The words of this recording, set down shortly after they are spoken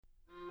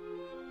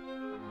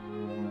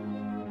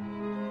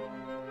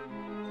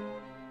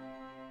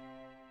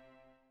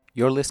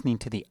You're listening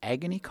to the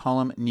Agony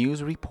Column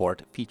News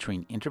Report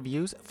featuring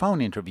interviews, phone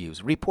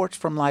interviews, reports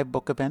from live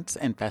book events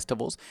and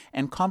festivals,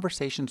 and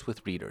conversations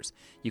with readers.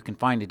 You can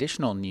find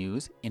additional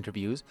news,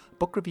 interviews,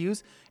 book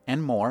reviews,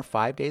 and more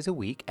 5 days a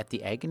week at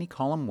the Agony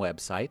Column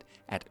website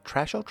at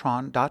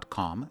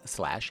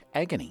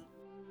trashotron.com/agony.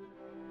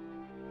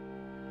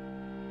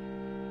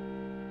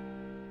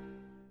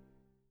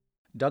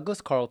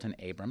 Douglas Carlton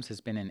Abrams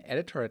has been an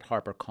editor at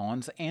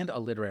HarperCollins and a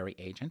literary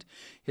agent.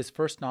 His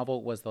first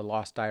novel was The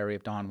Lost Diary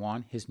of Don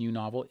Juan. His new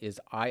novel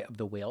is Eye of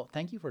the Whale.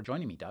 Thank you for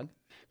joining me, Doug.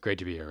 Great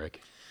to be here, Rick.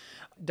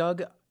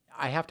 Doug,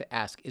 I have to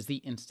ask, is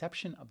the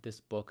inception of this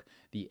book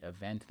the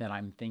event that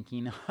I'm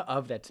thinking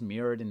of that's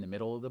mirrored in the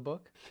middle of the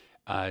book?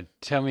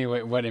 Tell me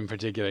what in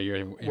particular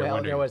you're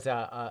wondering. There was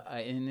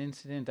an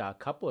incident a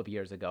couple of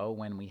years ago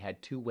when we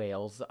had two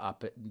whales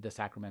up at the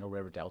Sacramento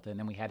River Delta, and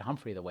then we had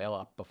Humphrey the whale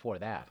up before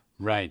that.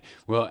 Right.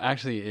 Well,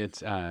 actually,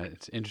 it's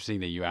interesting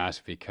that you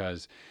asked,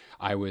 because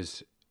I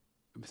was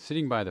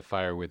sitting by the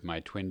fire with my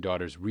twin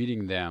daughters,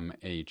 reading them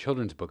a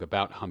children's book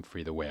about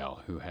Humphrey the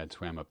whale, who had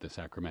swam up the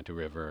Sacramento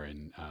River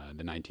in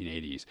the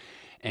 1980s.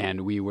 And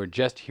we were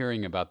just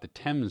hearing about the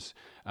Thames,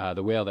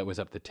 the whale that was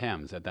up the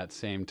Thames at that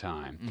same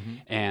time. Mm-hmm.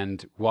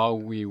 And while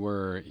we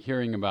were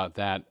hearing about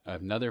that,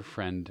 another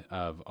friend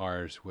of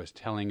ours was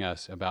telling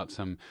us about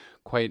some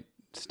quite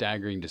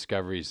staggering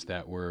discoveries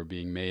that were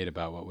being made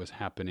about what was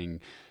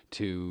happening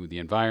to the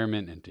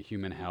environment and to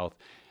human health.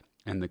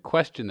 And the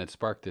question that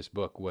sparked this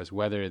book was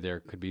whether there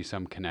could be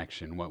some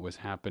connection, what was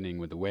happening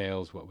with the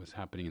whales, what was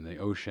happening in the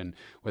ocean,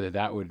 whether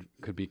that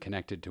could be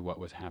connected to what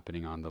was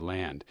happening on the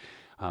land.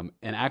 And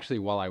actually,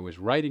 while I was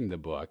writing the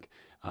book,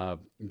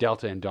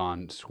 Delta and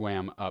Dawn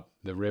swam up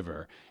the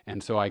river,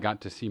 and so I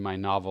got to see my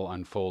novel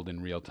unfold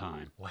in real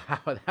time. Wow,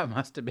 that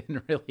must have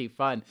been really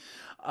fun.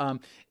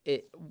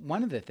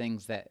 One of the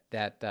things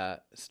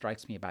that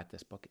strikes me about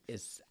this book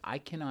is I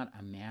cannot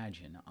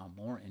imagine a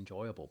more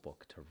enjoyable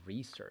book to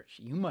research.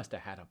 You must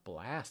have had a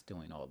blast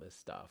doing all this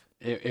stuff.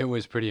 It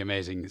was pretty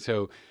amazing.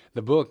 So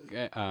the book,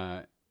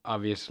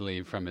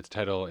 obviously, from its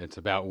title, it's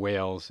about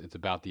whales, it's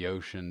about the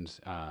oceans,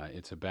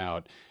 it's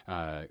about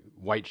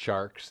white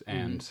sharks.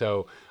 And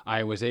so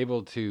I was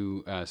able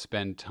to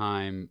spend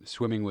time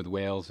swimming with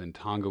whales in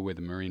Tonga with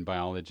the marine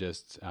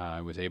biologists.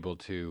 I was able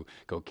to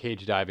go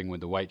cage diving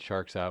with the white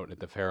sharks out at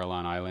the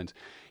Farallon Islands.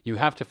 You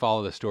have to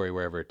follow the story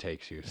wherever it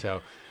takes you.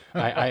 So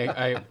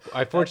I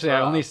fortunately,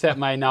 I only set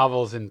my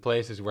novels in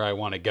places where I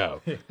want to go.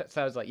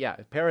 Sounds like,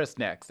 Paris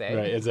next, eh?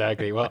 Right,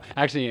 exactly. Well,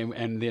 actually,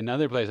 and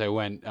another place I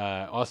went,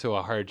 also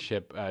a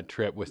hardship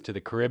trip, was to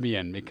the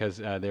Caribbean, because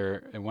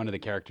one of the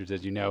characters,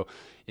 as you know,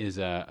 is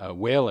a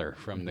whaler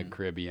from the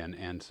Caribbean,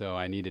 and so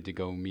I needed to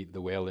go meet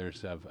the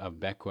whalers of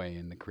Bequia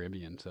in the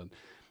Caribbean. So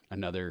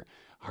another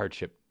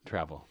hardship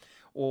travel.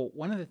 Well,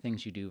 one of the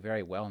things you do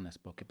very well in this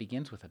book, it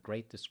begins with a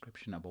great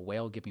description of a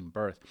whale giving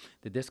birth.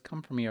 Did this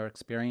come from your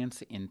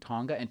experience in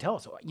Tonga? And tell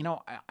us,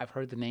 I've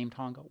heard the name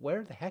Tonga.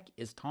 Where the heck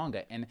is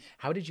Tonga? And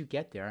how did you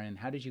get there? And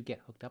how did you get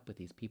hooked up with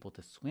these people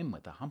to swim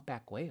with the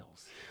humpback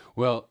whales?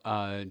 Well,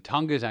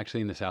 Tonga is actually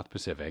in the South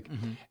Pacific.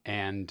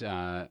 And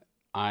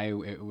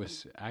it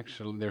was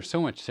actually, there's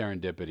so much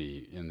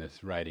serendipity in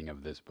this writing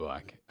of this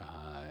book.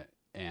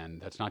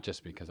 And that's not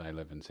just because I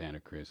live in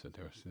Santa Cruz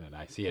that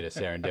I see it as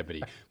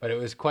serendipity, but it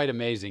was quite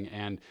amazing.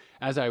 And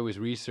as I was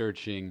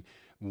researching,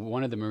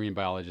 one of the marine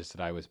biologists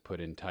that I was put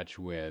in touch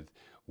with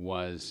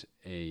was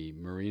a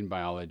marine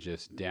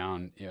biologist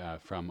down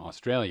from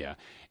Australia,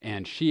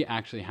 and she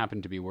actually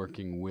happened to be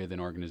working with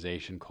an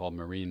organization called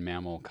Marine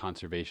Mammal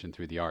Conservation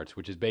Through the Arts,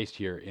 which is based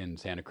here in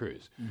Santa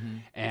Cruz.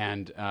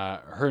 And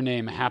her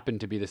name happened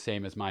to be the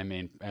same as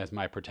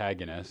my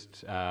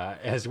protagonist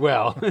as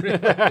well.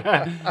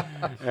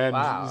 And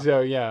wow.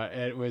 So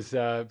it was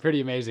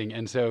pretty amazing.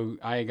 And so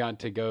I got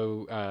to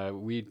go.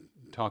 We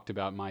talked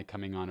about my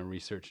coming on a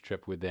research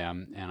trip with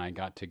them, and I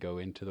got to go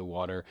into the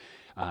water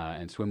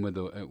and swim with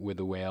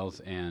the whales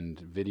and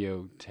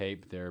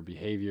videotape their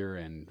behavior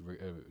and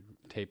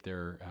tape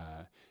their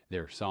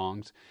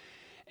songs.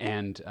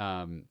 And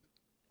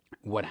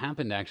what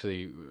happened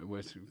actually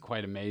was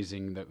quite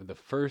amazing. The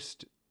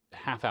first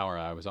half hour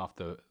I was off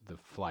the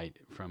flight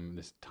from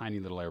this tiny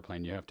little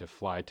airplane. You have to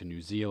fly to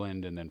New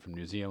Zealand, and then from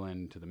New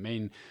Zealand to the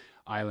main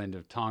island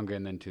of Tonga,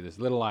 and then to this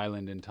little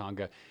island in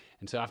Tonga.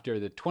 And so after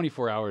the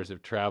 24 hours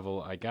of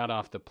travel, I got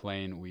off the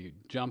plane. We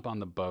jump on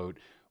the boat.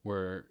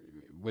 We're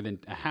within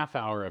a half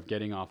hour of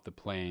getting off the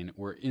plane.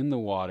 We're in the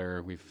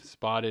water. We've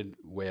spotted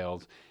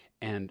whales.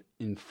 And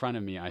in front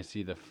of me, I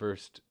see the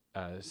first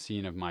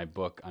scene of my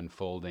book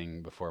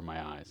unfolding before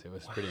my eyes. It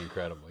was pretty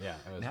incredible. Yeah,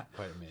 it was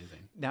quite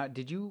amazing. Now,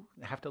 did you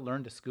have to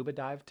learn to scuba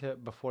dive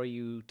before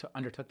you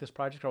undertook this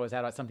project, or was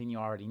that something you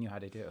already knew how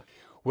to do?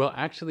 Well,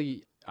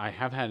 actually, I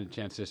have had a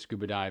chance to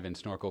scuba dive and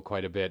snorkel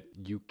quite a bit.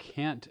 You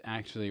can't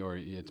actually, or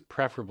it's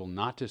preferable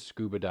not to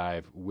scuba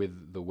dive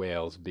with the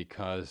whales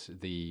because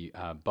the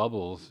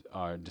bubbles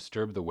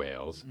disturb the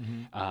whales,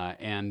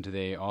 and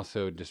they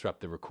also disrupt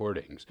the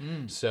recordings.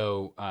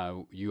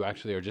 So you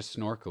actually are just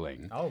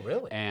snorkeling. Oh,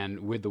 really? And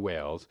with the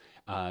whales,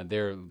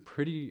 they're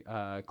pretty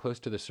close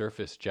to the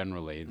surface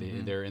generally.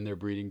 They're in their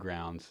breeding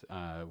grounds,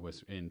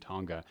 was in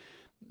Tonga,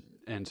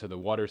 and so the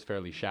water's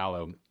fairly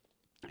shallow.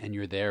 And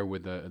you're there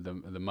with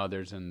the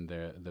mothers and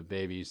the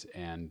babies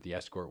and the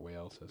escort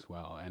whales as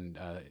well. And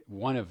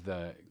one of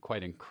the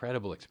quite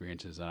incredible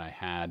experiences that I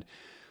had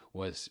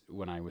was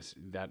when I was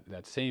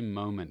that same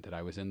moment that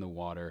I was in the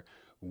water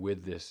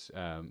with this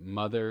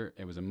mother.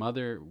 It was a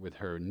mother with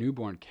her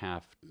newborn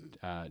calf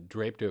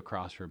draped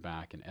across her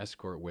back, an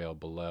escort whale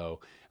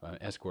below.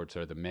 Escorts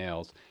are the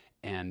males.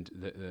 And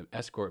the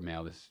escort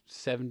male, this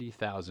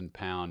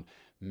 70,000-pound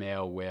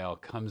male whale,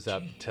 comes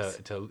up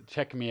to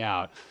check me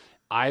out,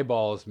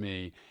 eyeballs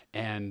me,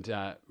 and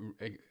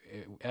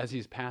as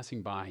he's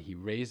passing by, he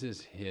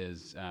raises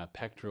his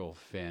pectoral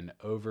fin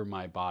over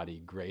my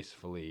body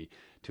gracefully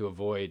to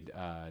avoid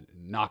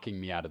knocking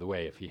me out of the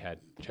way. If he had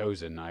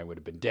chosen, I would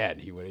have been dead.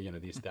 He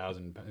would, these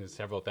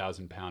several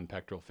thousand-pound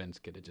pectoral fins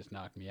could have just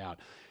knocked me out.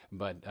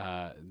 But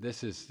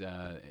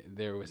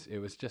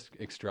it was just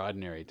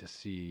extraordinary to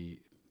see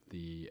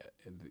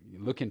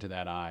look into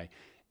that eye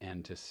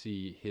and to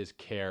see his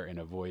care in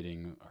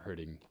avoiding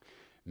hurting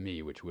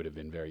me, which would have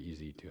been very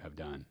easy to have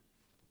done.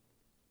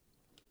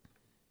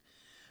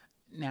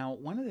 Now,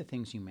 one of the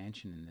things you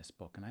mentioned in this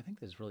book, and I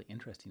think this is really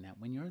interesting, that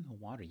when you're in the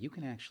water, you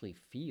can actually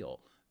feel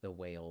the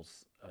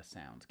whales'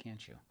 sounds,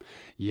 can't you?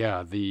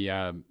 Yeah,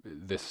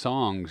 the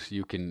songs,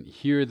 you can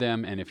hear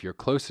them, and if you're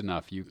close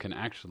enough, you can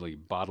actually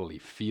bodily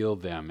feel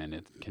them, and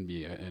it can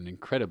be an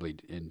incredibly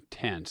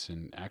intense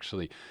and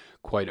actually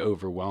quite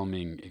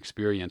overwhelming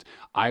experience.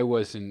 I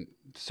wasn't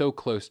so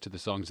close to the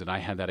songs that I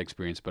had that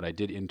experience, but I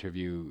did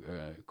interview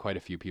quite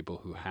a few people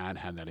who had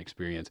that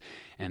experience,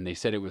 and they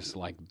said it was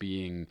like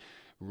being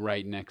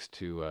right next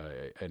to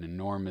an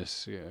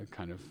enormous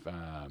kind of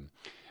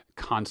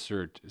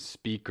concert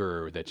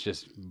speaker that's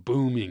just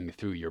booming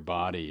through your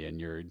body,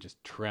 and you're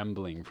just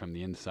trembling from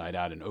the inside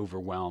out and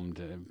overwhelmed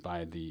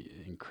by the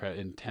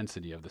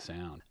intensity of the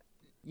sound.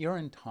 You're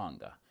in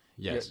Tonga.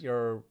 Yes.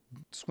 You're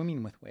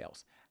swimming with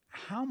whales.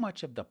 How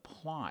much of the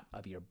plot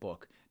of your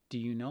book do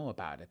you know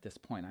about at this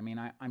point? I mean,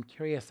 I'm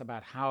curious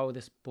about how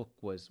this book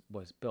was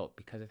built,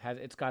 because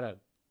it's got a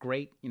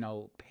great,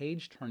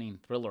 page-turning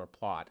thriller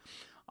plot,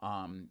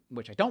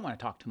 which I don't want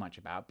to talk too much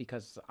about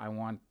because I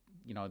want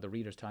the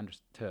readers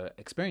to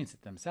experience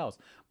it themselves.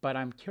 But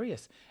I'm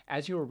curious,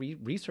 as you were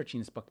researching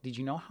this book, did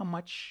you know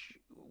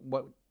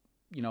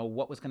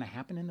what was going to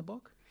happen in the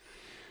book?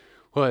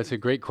 Well, it's a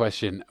great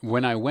question.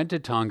 When I went to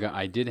Tonga,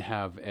 I did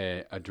have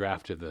a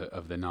draft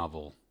of the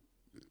novel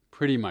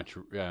pretty much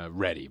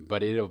ready,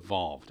 but it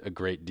evolved a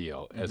great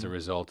deal as a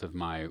result of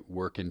my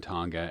work in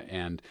Tonga.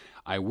 And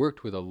I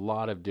worked with a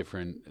lot of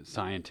different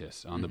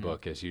scientists on the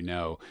book. As you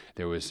know,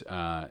 there was,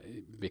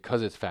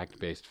 because it's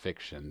fact-based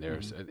fiction,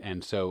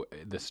 and so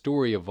the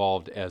story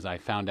evolved as I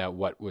found out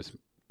what was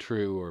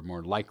true or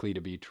more likely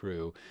to be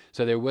true.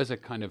 So there was a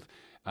kind of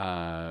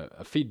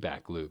a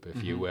feedback loop,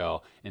 if you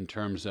will, in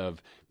terms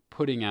of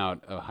putting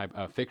out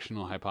a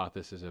fictional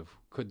hypothesis of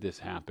could this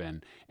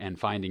happen, and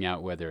finding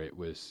out whether it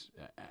was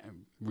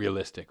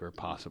realistic or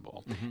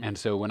possible. And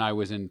so when I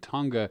was in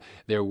Tonga,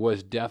 there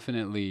was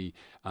definitely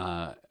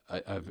a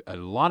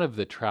lot of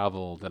the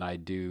travel that I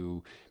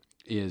do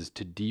is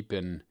to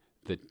deepen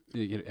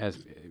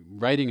as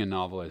writing a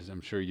novel, as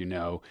I'm sure you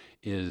know,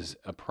 is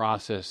a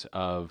process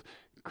of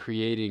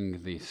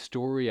creating the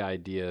story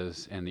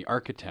ideas and the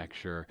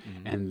architecture,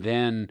 and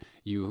then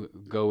you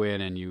go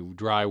in and you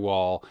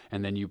drywall,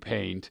 and then you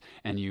paint,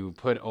 and you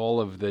put all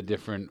of the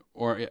different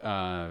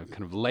kind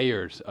of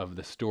layers of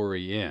the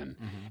story in.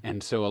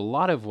 And so a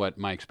lot of what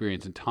my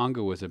experience in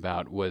Tonga was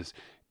about was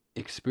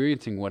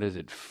experiencing what does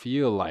it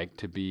feel like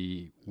to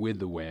be with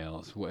the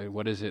whales?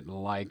 What is it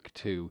like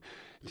to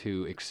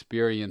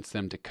experience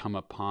them, to come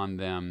upon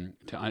them,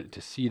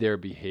 to see their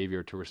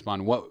behavior, to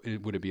respond? What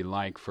would it be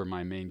like for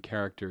my main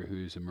character,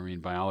 who's a marine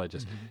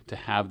biologist, to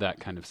have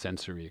that kind of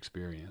sensory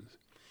experience?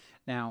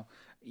 Now,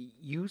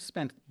 you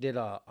did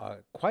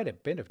quite a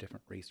bit of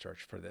different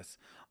research for this.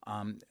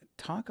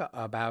 Talk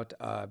about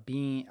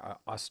being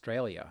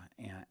Australia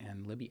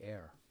and Libby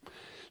Air.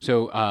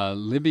 So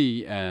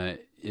Libby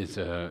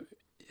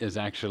is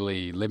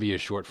actually, Libby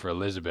is short for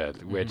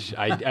Elizabeth, which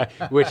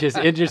which is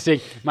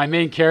interesting. My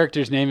main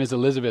character's name is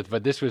Elizabeth,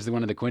 but this was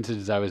one of the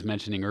coincidences I was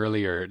mentioning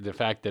earlier. The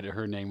fact that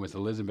her name was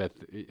Elizabeth,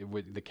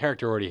 the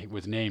character already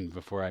was named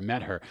before I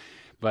met her.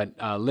 But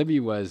Libby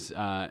was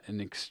an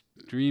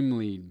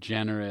extremely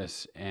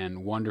generous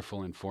and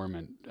wonderful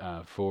informant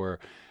for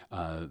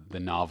the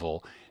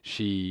novel.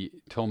 She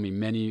told me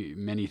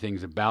many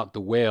things about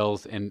the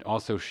whales, and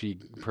also she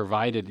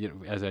provided,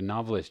 as a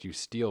novelist, you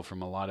steal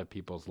from a lot of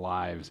people's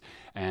lives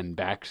and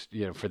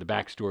for the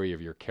backstory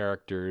of your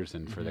characters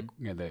and for the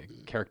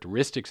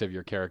characteristics of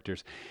your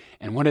characters.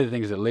 And one of the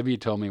things that Libby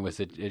told me was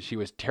that she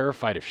was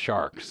terrified of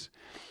sharks.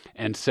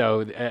 And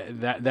so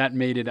that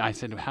made it, I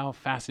said, how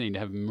fascinating to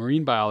have a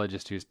marine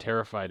biologist who's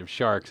terrified of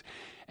sharks.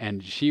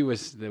 And she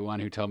was the one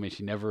who told me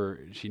she never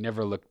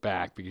looked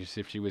back, because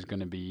if she was going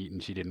to be eaten,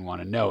 she didn't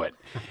want to know it.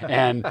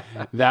 And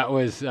that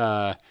was,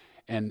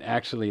 and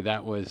actually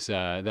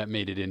that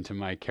made it into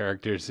my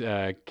characters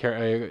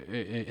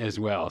as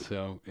well.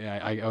 So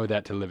I owe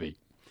that to Livy.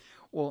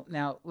 Well,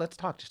 now let's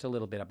talk just a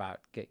little bit about,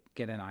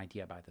 get an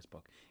idea about this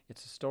book.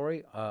 It's a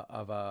story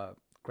of a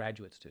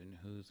graduate student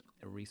who's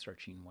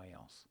researching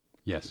whales.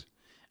 Yes.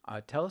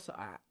 Tell us,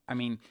 I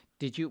mean,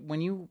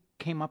 when you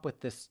came up with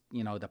this,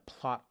 the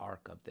plot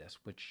arc of this,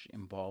 which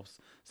involves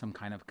some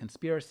kind of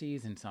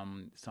conspiracies and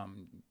some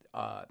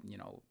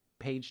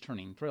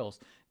page-turning thrills,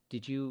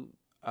 did you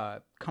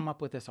come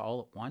up with this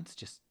all at once?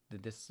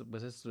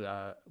 Was this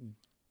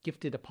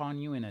gifted upon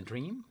you in a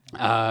dream?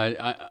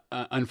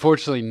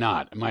 Unfortunately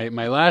not.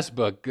 My last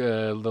book,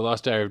 The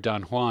Lost Diary of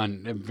Don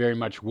Juan, very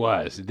much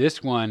was.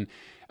 This one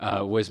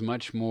was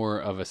much more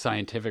of a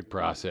scientific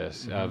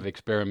process of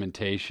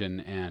experimentation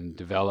and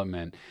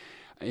development.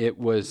 It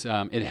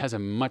has a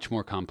much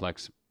more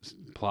complex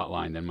plot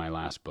line than my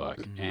last book,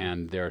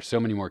 and there are so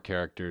many more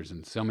characters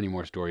and so many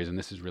more stories, and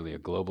this is really a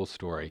global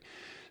story.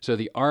 So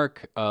the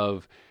arc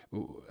of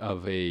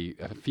a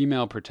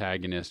female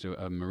protagonist,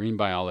 a marine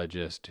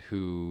biologist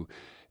who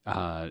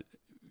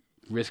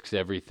risks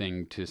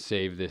everything to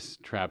save this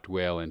trapped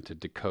whale and to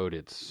decode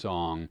its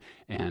song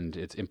and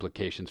its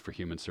implications for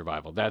human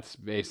survival. That's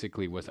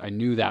basically I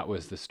knew that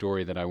was the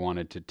story that I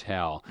wanted to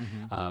tell.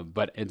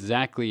 But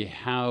exactly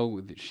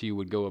how she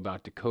would go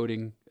about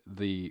decoding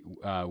the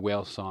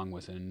whale song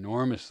was an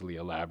enormously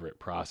elaborate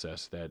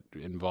process that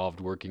involved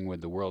working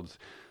with the world's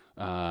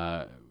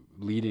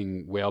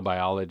leading whale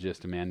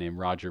biologist, a man named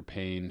Roger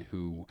Payne,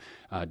 who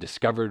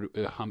discovered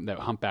that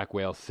humpback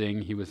whales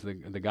sing. He was the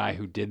guy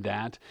who did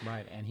that.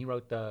 Right, and he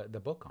wrote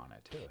the book on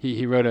it, too.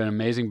 He wrote an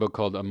amazing book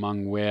called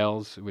Among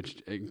Whales,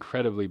 which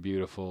incredibly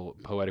beautiful,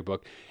 poetic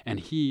book. And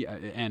he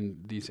and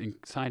these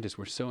scientists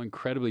were so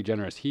incredibly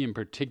generous. He, in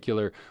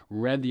particular,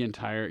 read the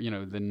entire,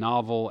 the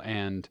novel,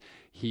 and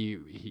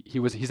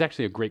he's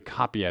actually a great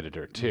copy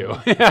editor too.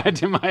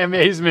 To my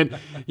amazement,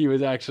 he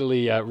was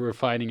actually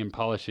refining and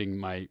polishing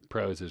my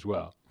prose as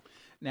well.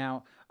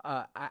 Now,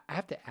 I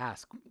have to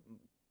ask,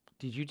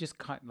 did you just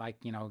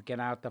get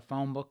out the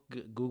phone book,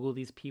 Google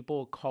these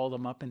people, call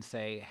them up and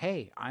say,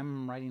 hey,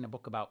 I'm writing a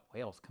book about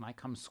whales. Can I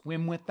come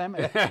swim with them?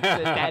 Is it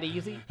that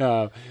easy?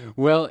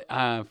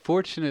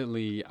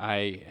 Fortunately,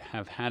 I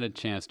have had a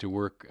chance to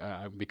work,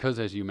 because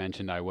as you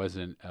mentioned, I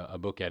wasn't a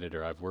book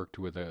editor. I've worked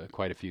with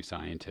quite a few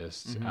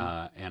scientists,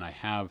 and I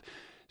have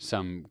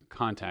some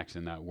contacts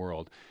in that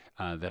world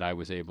that I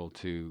was able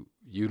to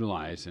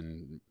utilize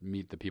and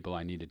meet the people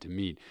I needed to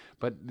meet.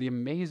 But the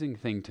amazing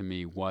thing to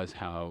me was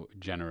how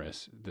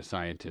generous the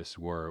scientists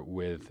were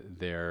with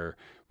their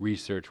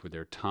research, with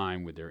their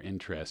time, with their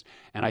interest.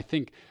 And I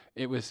think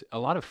it was a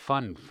lot of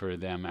fun for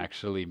them,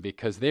 actually,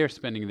 because they're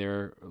spending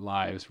their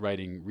lives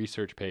writing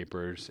research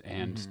papers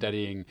and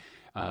studying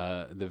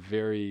the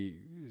very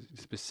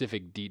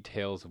specific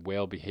details of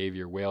whale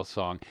behavior, whale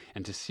song,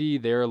 and to see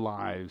their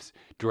lives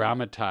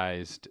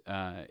dramatized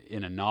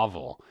in a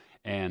novel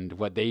and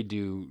what they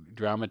do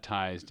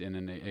dramatized in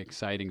an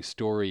exciting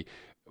story,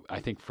 I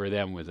think for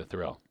them was a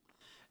thrill.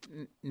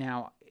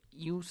 Now,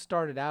 you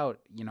started out,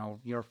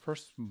 your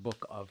first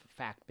book of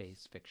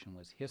fact-based fiction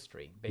was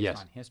history, based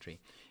on history.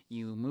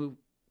 You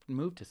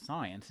moved to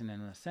science, and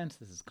in a sense,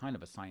 this is kind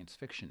of a science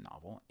fiction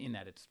novel in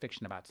that it's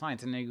fiction about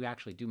science, and then you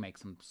actually do make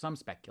some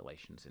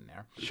speculations in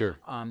there. Sure.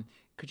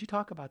 Could you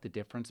talk about the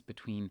difference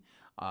between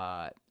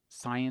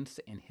science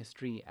and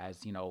history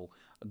as,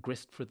 a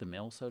grist for the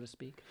mill, so to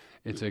speak?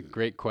 It's a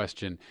great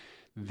question.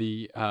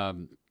 There's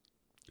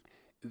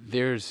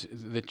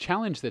the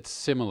challenge that's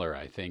similar,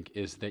 I think,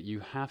 is that you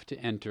have to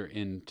enter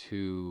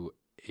into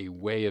a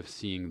way of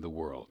seeing the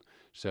world.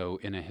 So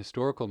in a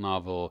historical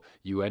novel,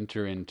 you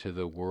enter into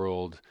the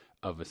world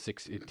of a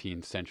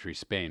 16th century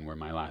Spain, where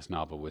my last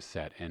novel was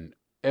set, and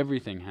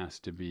everything has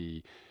to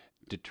be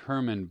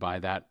determined by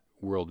that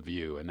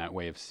worldview and that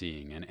way of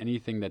seeing. And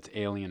anything that's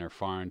alien or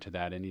foreign to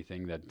that,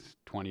 anything that's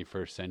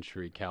 21st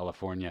century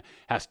California,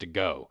 has to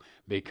go,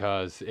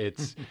 because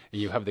it's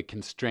you have the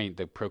constraint,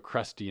 the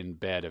Procrustean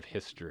bed of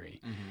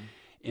history.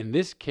 In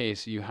this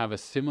case, you have a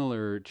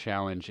similar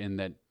challenge in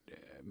that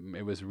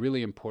it was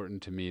really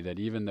important to me that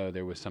even though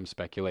there was some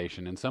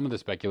speculation, and some of the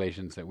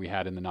speculations that we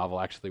had in the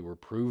novel actually were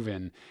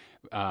proven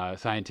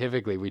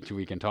scientifically, which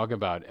we can talk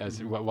about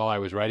while I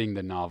was writing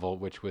the novel,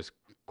 which was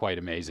quite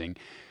amazing.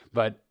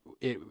 But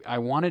I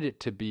wanted it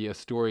to be a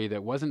story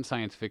that wasn't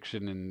science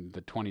fiction in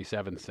the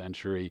 27th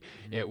century.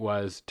 It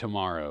was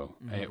tomorrow.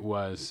 It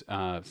was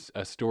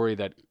a story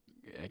that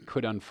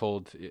could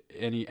unfold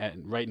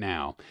right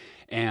now,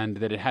 and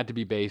that it had to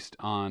be based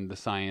on the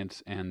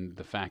science and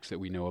the facts that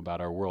we know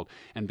about our world.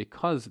 And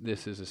because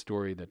this is a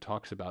story that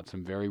talks about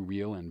some very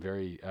real and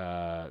very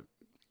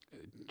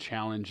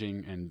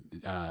challenging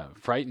and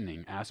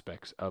frightening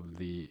aspects of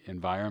the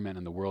environment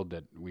and the world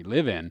that we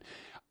live in,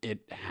 it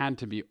had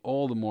to be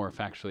all the more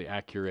factually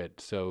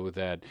accurate so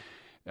that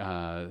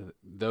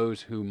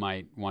those who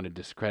might want to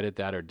discredit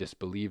that or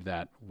disbelieve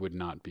that would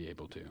not be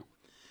able to.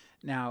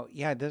 Now,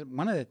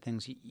 one of the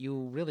things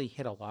you really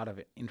hit a lot of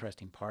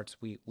interesting parts.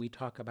 We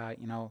talk about,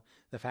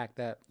 the fact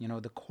that,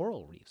 the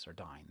coral reefs are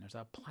dying. There's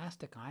a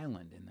plastic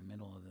island in the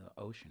middle of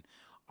the ocean.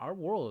 Our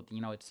world,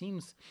 it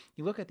seems,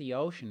 you look at the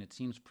ocean, it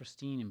seems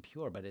pristine and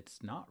pure, but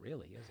it's not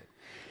really, is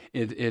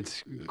it?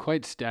 It's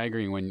quite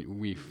staggering when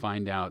we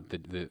find out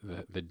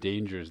the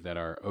dangers that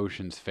our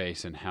oceans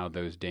face and how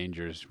those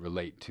dangers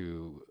relate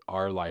to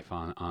our life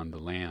on the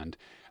land.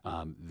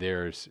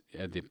 There's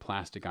the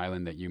plastic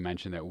island that you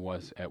mentioned that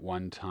was at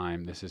one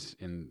time, this is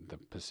in the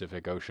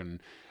Pacific Ocean,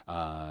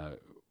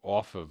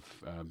 off of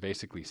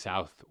basically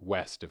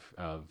southwest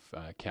of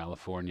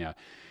California.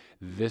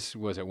 This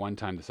was at one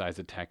time the size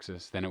of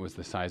Texas, then it was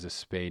the size of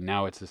Spain,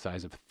 now it's the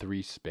size of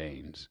 3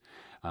 Spains.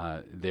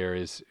 There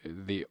is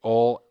the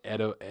all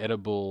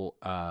edible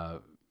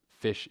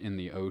fish in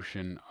the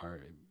ocean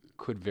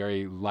could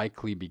very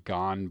likely be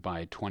gone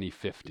by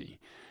 2050.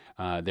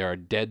 There are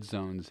dead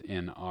zones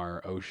in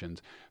our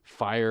oceans.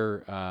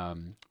 Fire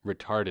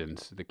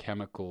retardants, the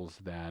chemicals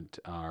that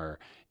are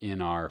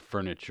in our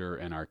furniture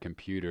and our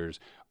computers,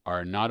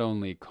 are not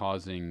only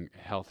causing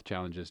health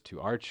challenges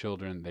to our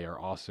children, they are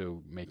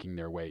also making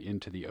their way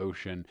into the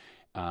ocean.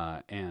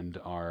 And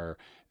our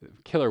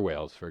killer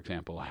whales, for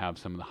example, have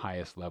some of the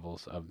highest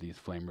levels of these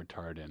flame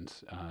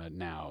retardants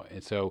now.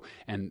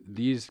 And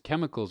these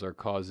chemicals are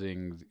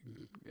causing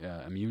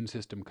immune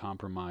system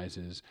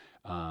compromises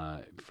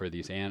for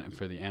the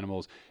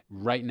animals.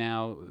 Right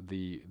now,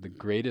 the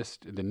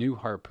new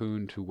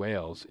harpoon to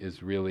whales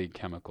is really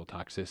chemical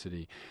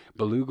toxicity.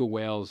 Beluga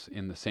whales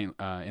in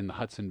the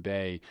Hudson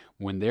Bay,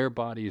 when their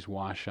bodies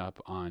wash up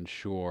on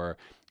shore,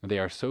 they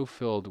are so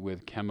filled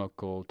with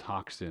chemical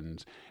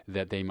toxins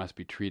that they must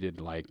be treated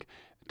like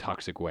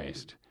toxic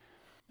waste.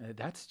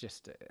 That's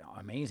just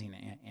amazing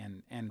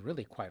and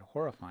really quite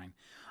horrifying.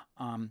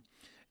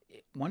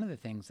 One of the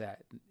things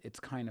that it's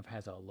kind of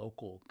has a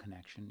local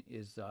connection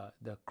is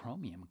the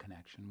chromium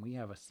connection. We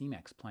have a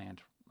CEMEX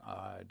plant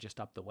just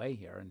up the way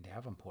here in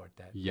Davenport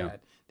that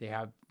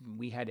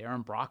we had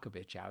Aaron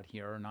Brockovich out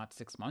here not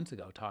 6 months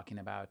ago talking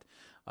about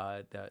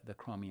the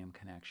chromium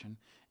connection.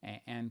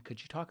 And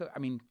could you talk? I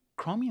mean,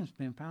 chromium's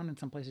been found in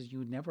some places you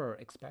would never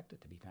expect it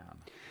to be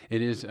found.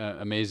 It is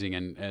amazing,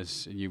 and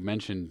as you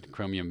mentioned,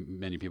 chromium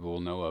many people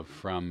will know of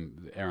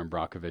from Aaron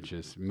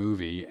Brockovich's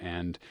movie,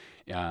 and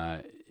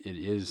it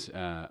is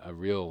a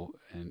real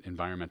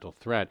environmental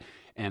threat.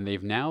 And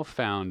they've now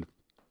found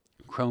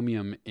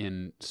chromium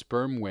in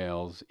sperm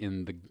whales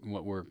in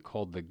what were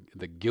called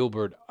the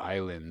Gilbert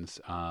Islands,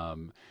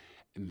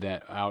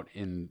 that out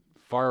in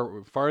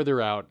farther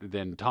out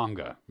than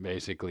Tonga,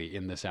 basically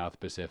in the South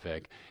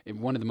Pacific,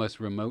 in one of the most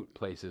remote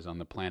places on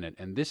the planet.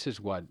 And this is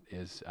what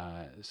is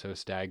so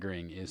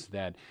staggering, is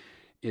that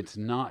it's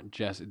not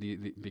just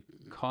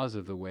because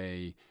of the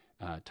way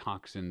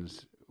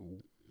toxins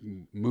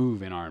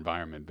move in our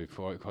environment,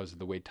 because of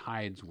the way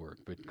tides work,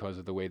 because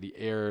of the way the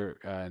air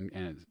and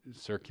it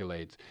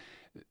circulates.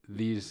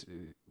 These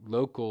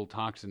local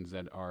toxins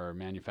that are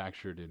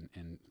manufactured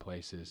in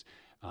places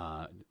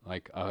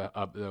like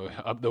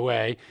up the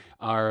way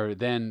are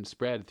then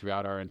spread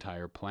throughout our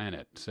entire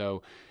planet.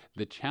 So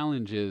the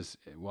challenge is,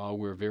 while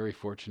we're very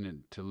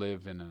fortunate to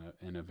live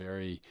in a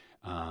very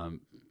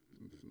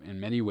in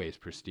many ways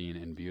pristine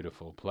and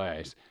beautiful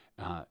place,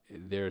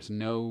 there's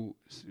no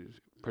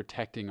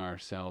protecting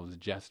ourselves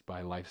just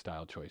by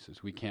lifestyle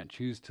choices. We can't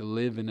choose to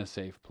live in a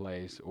safe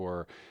place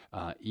or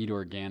eat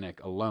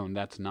organic alone.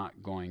 That's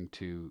not going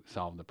to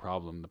solve the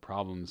problem. The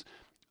problems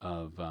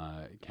of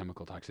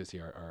chemical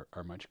toxicity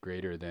are much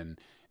greater than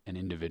an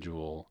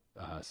individual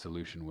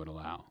solution would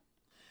allow.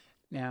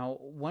 Now,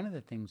 one of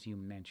the things you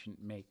mentioned,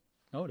 make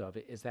note of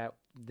it, is that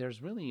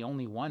there's really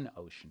only one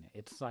ocean.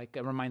 It's like,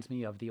 it reminds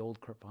me of the old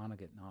Kurt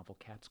Vonnegut novel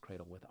Cat's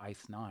Cradle with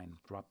Ice Nine.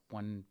 Drop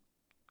one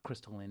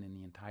crystalline and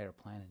the entire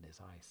planet is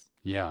ice.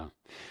 Yeah.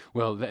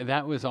 Well,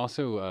 that was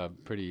also a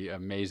pretty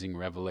amazing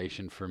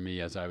revelation for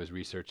me as I was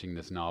researching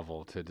this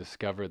novel, to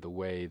discover the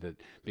way that,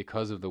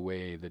 because of the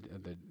way that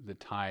the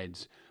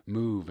tides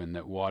move and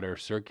that water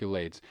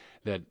circulates,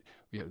 that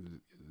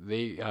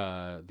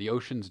the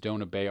oceans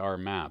don't obey our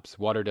maps.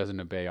 Water doesn't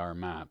obey our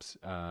maps.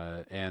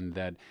 And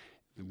that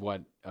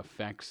what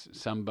affects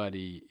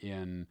somebody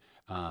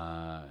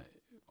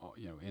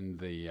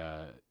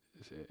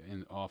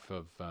off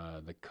of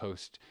the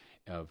coast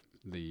of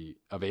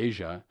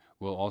Asia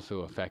will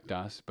also affect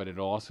us, but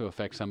it'll also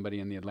affect somebody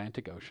in the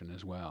Atlantic Ocean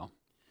as well.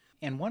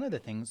 And one of the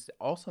things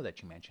also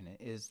that you mentioned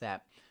is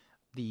that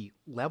the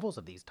levels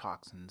of these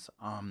toxins,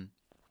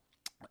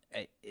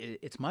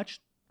 it's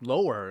much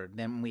lower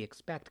than we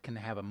expect can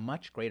have a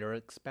much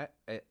greater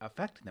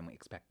effect than we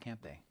expect,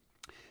 can't they?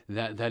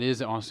 That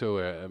is also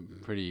a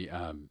pretty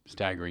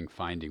staggering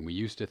finding. We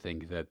used to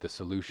think that the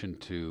solution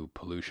to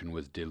pollution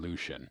was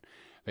dilution,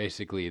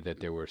 basically that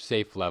there were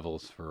safe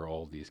levels for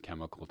all these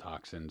chemical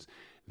toxins.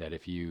 That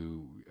if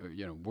you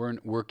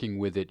weren't working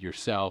with it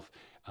yourself,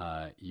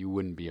 you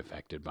wouldn't be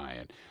affected by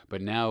it.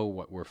 But now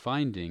what we're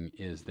finding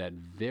is that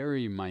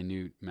very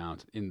minute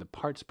amounts in the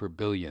parts per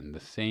billion, the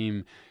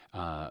same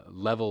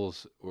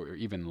levels, or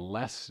even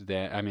less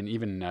than, I mean,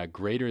 even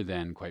greater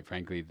than, quite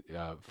frankly,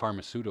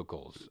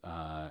 pharmaceuticals.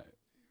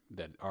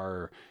 That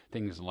are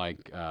things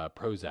like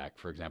Prozac,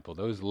 for example.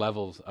 Those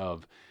levels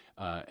of,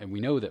 and we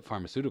know that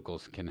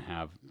pharmaceuticals can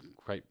have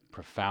quite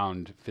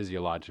profound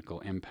physiological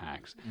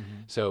impacts.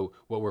 Mm-hmm. So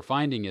what we're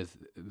finding is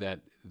that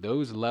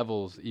those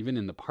levels, even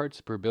in the parts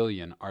per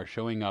billion, are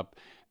showing up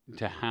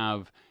to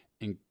have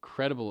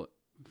incredible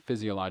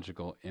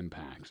physiological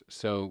impacts.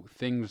 So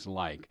things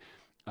like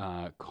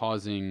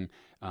causing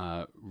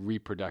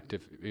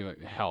reproductive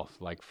health,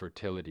 like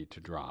fertility, to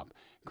drop,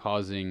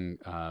 causing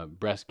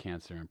breast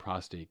cancer and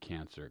prostate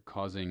cancer,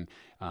 causing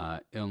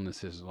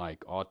illnesses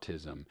like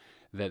autism,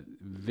 that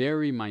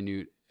very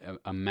minute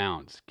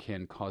amounts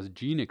can cause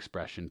gene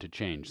expression to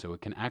change. So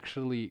it can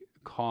actually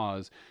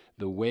cause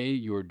the way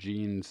your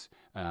genes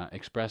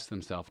express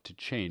themselves to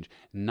change,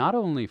 not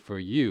only for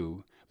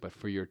you, but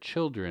for your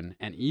children,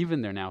 and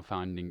even they're now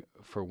finding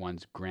for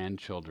one's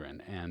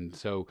grandchildren. And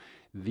so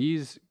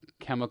these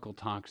chemical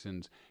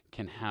toxins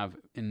can have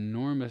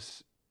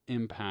enormous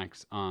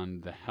impacts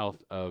on the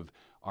health of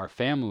our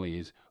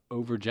families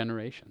over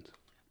generations.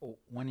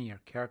 One of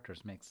your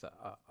characters makes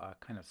a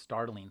kind of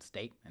startling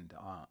statement.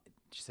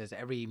 She says,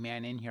 "Every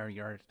man in here,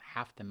 you're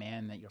half the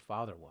man that your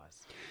father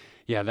was."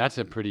 Yeah, that's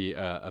a pretty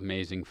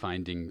amazing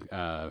finding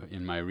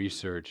in my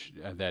research,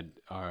 that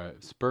our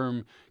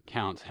sperm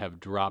counts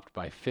have dropped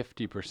by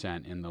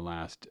 50% in the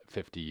last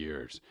 50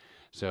 years.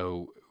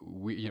 So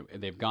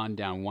they've gone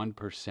down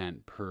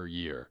 1% per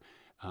year,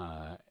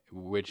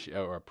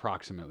 or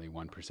approximately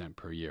 1%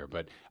 per year,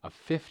 but a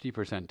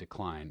 50%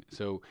 decline.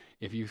 So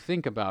if you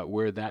think about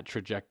where that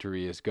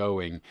trajectory is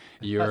going,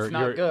 that's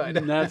not good.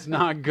 That's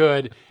not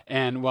good.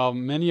 And while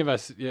many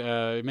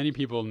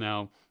people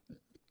now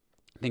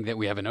think that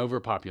we have an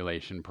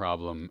overpopulation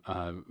problem,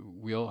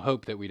 we'll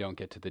hope that we don't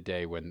get to the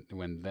day when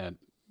that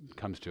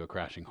comes to a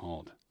crashing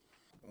halt.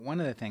 One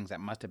of the things that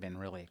must have been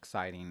really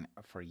exciting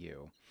for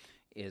you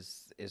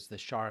is the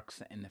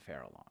sharks in the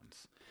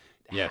Farallones.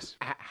 Yes.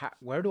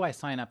 Where do I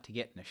sign up to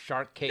get in a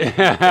shark cage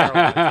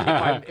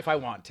if I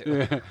want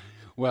to?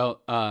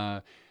 Well,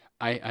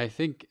 I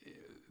think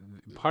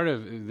part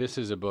of this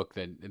is a book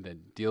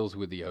that deals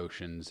with the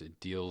oceans. It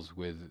deals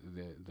with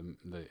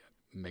the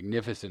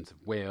magnificence of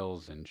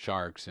whales and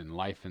sharks and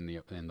life in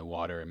the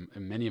water.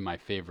 And many of my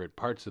favorite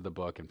parts of the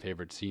book and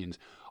favorite scenes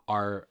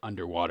are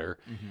underwater.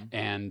 Mm-hmm.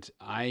 And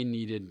I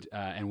needed,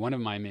 and one of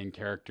my main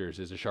characters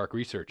is a shark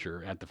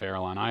researcher at the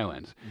Farallon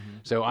Islands. Mm-hmm.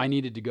 So I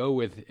needed to go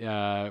with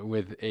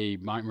a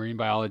marine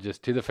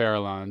biologist to the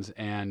Farallones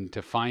and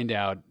to find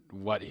out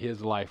what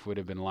his life would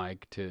have been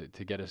like, to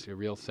get us a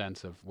real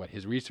sense of what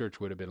his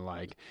research would have been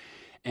like.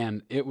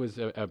 And it was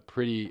a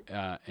pretty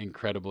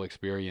incredible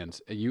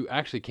experience. You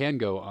actually can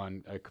go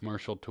on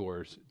commercial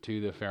tours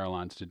to the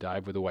Farallones to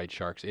dive with the white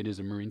sharks. It is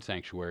a marine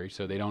sanctuary,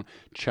 so they don't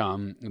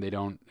chum, they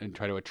don't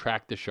try to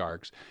attract the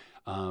sharks.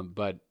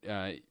 But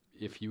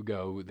if you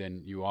go,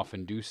 then you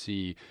often do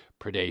see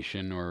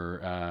predation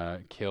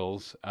or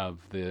kills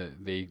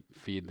they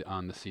feed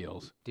on the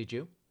seals. Did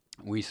you?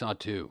 We saw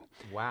two.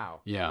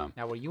 Wow. Yeah.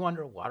 Now, were you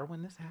underwater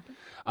when this happened?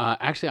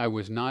 Actually, I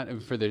was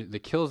not. For the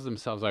kills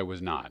themselves, I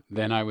was not.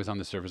 Then I was on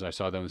the surface. I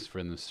saw those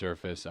from the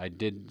surface. I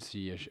did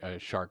see a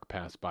shark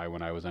pass by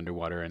when I was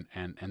underwater,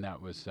 and that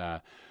was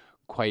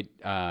quite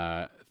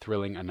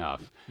thrilling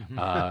enough.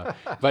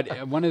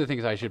 But one of the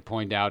things I should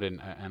point out,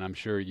 and I'm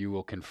sure you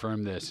will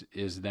confirm this,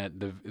 is that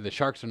the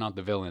sharks are not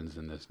the villains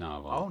in this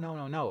novel. Oh,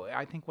 no.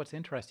 I think what's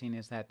interesting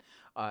is that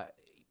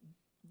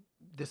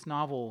this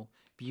novel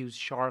views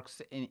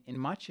sharks in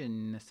much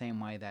in the same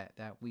way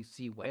that we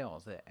see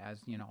whales,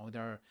 as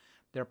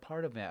they're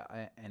part of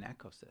an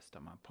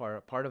ecosystem,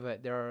 part of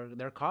it.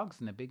 They're cogs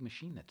in the big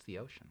machine that's the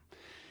ocean.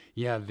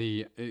 Yeah,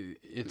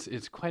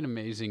 it's quite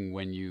amazing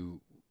when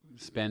you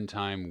spend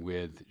time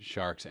with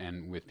sharks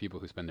and with people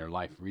who spend their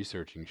life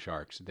researching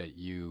sharks, that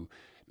you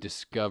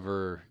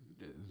discover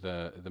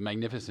the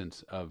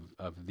magnificence of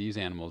these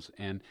animals.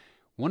 And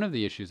one of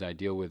the issues I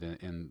deal with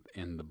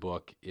in the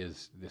book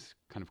is this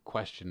kind of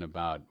question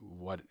about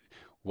what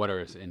are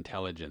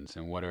intelligence,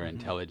 and what are mm-hmm.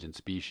 intelligent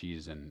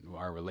species, and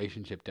our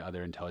relationship to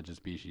other intelligent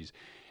species.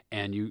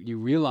 And you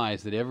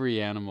realize that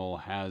every animal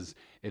has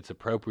its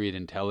appropriate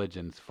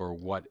intelligence for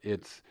what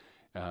its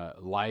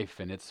life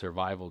and its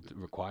survival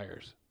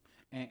requires.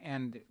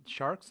 And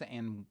sharks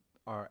and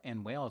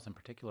whales in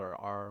particular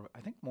are,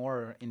 I think,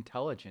 more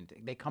intelligent.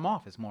 They come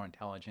off as more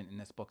intelligent in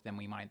this book than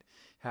we might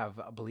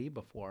have believed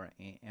before.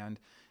 And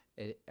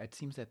it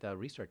seems that the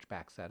research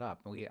backs that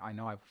up. I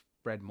know I've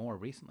read more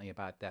recently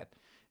about that.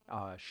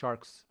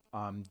 sharks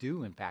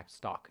do in fact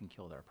stalk and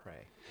kill their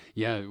prey.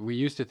 Yeah, we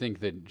used to think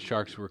that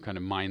sharks were kind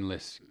of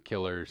mindless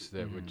killers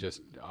that were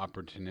just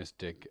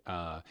opportunistic.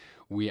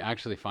 We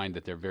actually find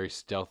that they're very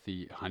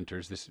stealthy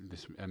hunters. This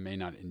may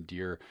not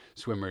endear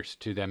swimmers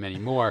to them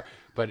anymore,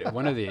 but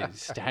one of the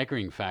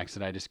staggering facts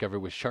that I discovered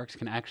was sharks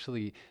can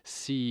actually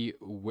see,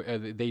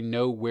 they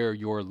know where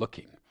you're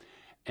looking.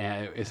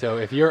 And so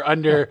if you're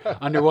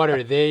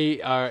underwater,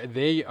 they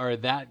are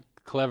that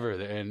clever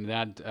and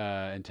that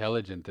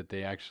intelligent that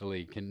they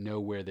actually can know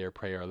where their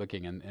prey are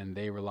looking, and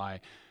they rely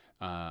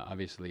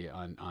obviously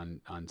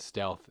on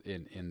stealth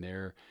in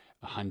their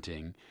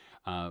hunting.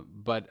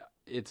 But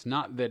it's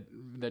not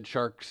that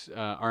sharks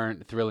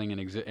aren't thrilling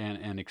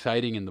and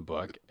exciting in the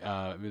book.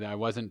 I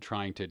wasn't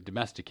trying to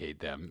domesticate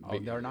them. Oh,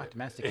 they're not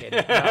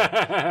domesticated.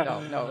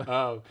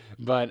 No.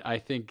 But I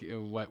think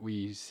what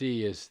we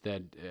see is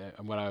that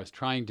what I was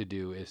trying to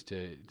do is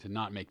to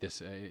not make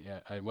this.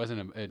 I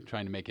wasn't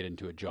trying to make it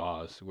into a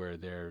Jaws where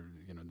they're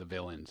the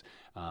villains.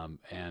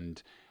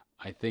 And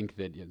I think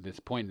that this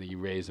point that you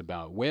raise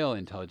about whales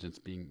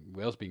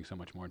being so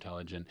much more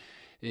intelligent,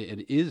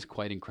 it is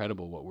quite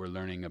incredible what we're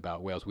learning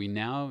about whales. We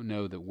now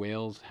know that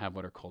whales have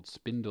what are called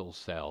spindle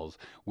cells,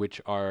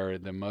 which are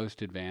the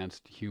most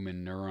advanced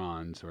human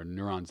neurons, or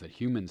neurons that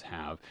humans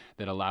have,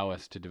 that allowed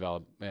us to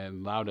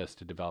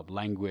develop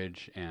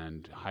language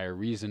and higher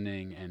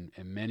reasoning and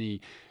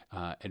many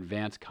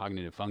advanced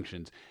cognitive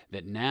functions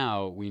that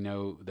now we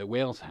know that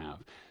whales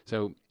have.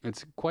 So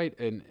it's quite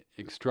an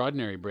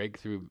extraordinary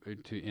breakthrough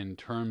in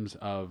terms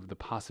of the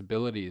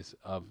possibilities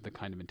of the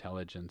kind of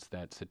intelligence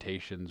that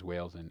cetaceans,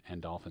 whales,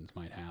 and dolphins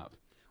might have.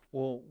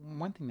 Well,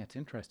 one thing that's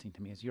interesting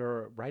to me is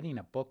you're writing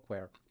a book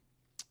where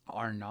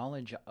our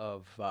knowledge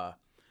of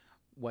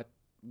what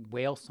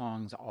whale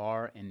songs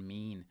are and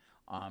mean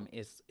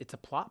it's a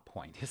plot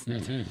point,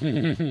 isn't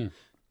it?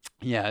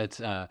 Yeah,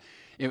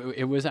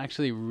 it was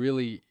actually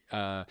really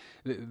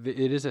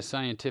it is a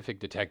scientific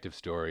detective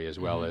story as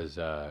well as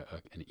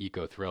an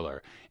eco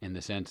thriller, in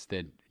the sense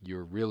that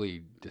you're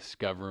really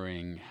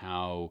discovering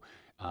how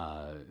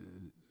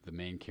the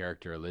main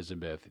character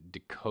Elizabeth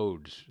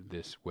decodes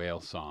this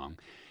whale song,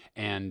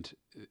 and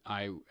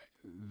I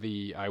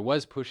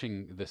was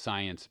pushing the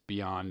science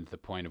beyond the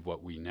point of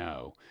what we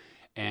know,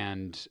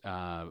 and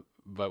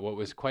but what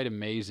was quite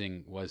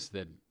amazing was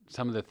that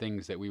some of the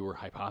things that we were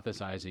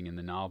hypothesizing in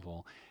the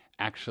novel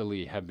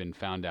actually have been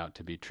found out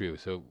to be true.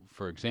 So,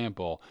 for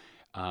example,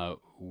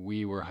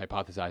 we were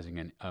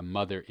hypothesizing a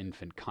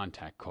mother-infant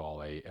contact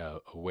call,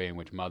 a way in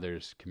which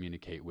mothers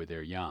communicate with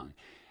their young,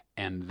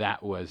 and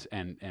that was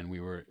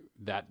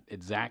that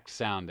exact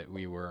sound that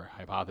we were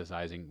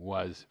hypothesizing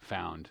was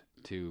found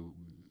to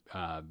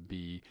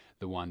be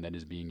the one that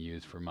is being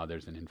used for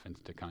mothers and infants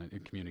to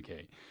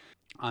communicate.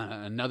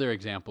 Another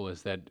example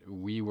is that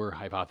we were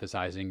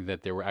hypothesizing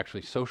that there were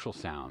actually social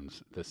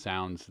sounds, the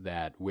sounds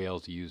that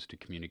whales use to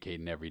communicate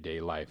in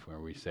everyday life, where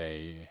we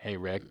say, "Hey,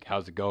 Rick,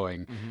 how's it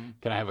going?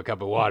 Can I have a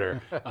cup of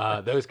water?"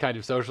 Those kind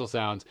of social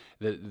sounds,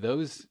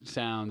 those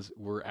sounds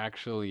were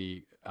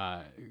actually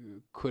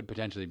could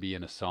potentially be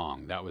in a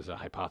song. That was a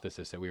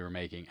hypothesis that we were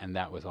making, and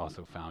that was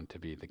also found to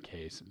be the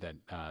case, that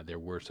there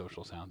were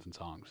social sounds in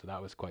songs. So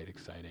that was quite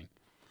exciting.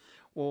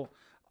 Well,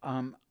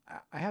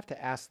 I have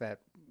to ask that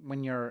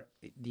when you're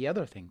the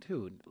other thing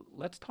too.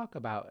 Let's talk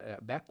about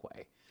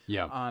Bequia.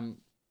 Yeah.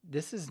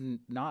 This is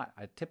not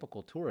a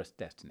typical tourist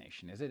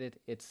destination, is it?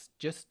 It's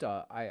just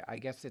I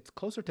guess it's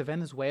closer to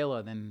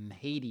Venezuela than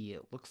Haiti.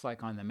 It looks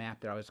like on the map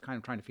there. I was kind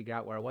of trying to figure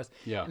out where it was.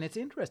 Yeah. And it's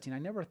interesting. I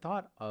never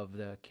thought of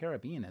the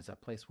Caribbean as a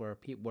place where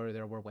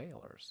there were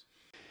whalers.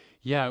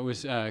 Yeah, it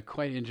was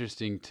quite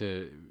interesting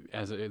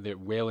that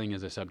whaling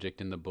is a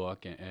subject in the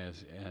book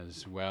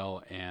as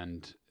well,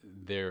 and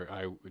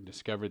I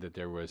discovered that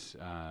there was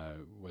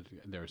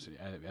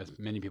as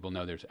many people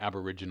know, there's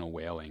Aboriginal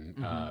whaling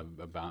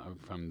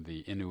from the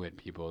Inuit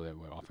people that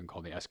were often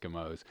called the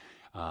Eskimos,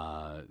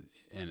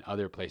 and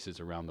other places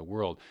around the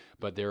world.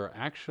 But there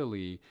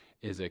actually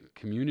is a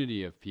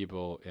community of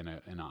people in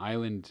an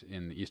island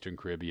in the Eastern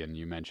Caribbean.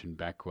 You mentioned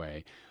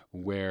Bequia,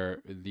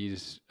 where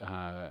these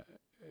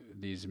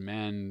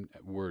men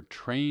were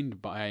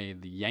trained by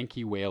the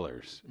Yankee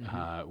whalers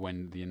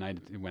when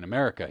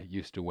America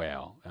used to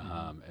whale,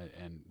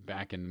 and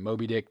back in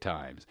Moby Dick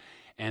times,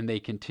 and they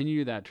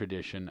continue that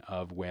tradition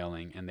of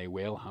whaling, and they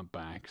whale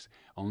humpbacks,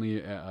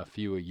 only a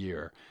few a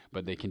year,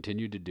 but they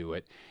continue to do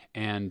it,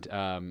 and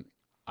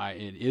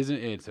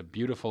it's a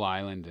beautiful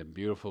island and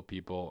beautiful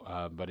people,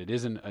 but it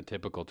isn't a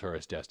typical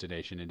tourist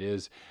destination. It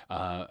is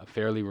a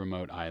fairly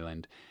remote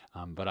island.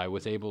 But I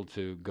was able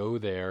to go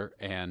there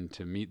and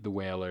to meet the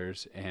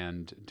whalers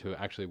and to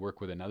actually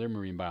work with another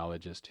marine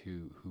biologist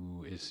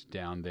who is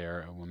down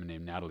there, a woman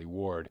named Natalie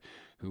Ward,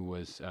 who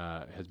has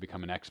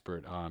become an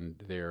expert on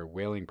their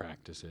whaling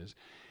practices.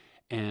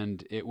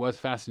 And it was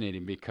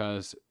fascinating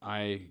because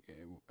I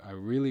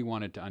really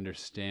wanted to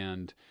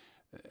understand,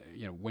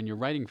 when you're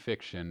writing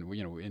fiction,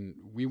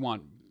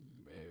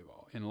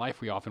 in life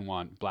we often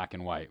want black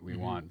and white. We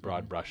want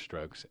broad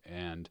brushstrokes.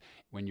 And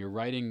when you're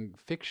writing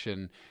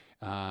fiction,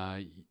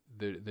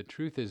 the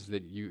truth is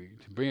that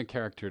to bring a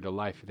character to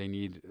life, they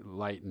need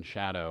light and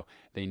shadow.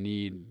 They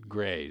need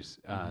grays.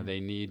 They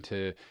need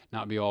to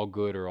not be all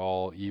good or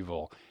all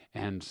evil.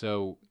 And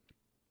so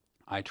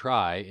I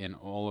try in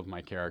all of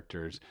my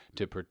characters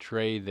to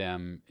portray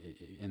them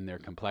in their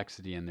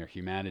complexity and their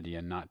humanity,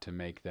 and not to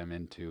make them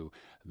into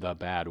the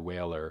bad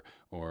whaler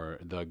or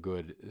the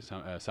good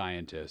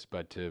scientist,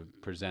 but to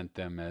present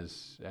them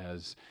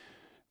as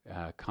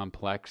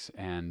complex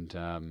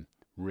and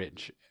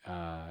rich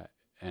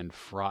and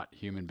fraught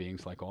human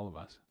beings like all of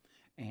us.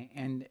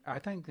 And I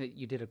think that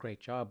you did a great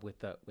job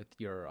with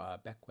your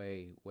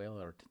Bequia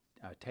whaler.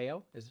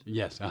 Teo is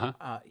yes,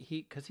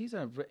 because he's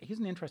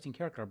an interesting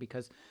character,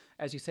 because,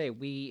 as you say,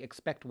 we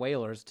expect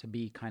whalers to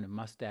be kind of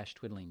mustache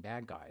twiddling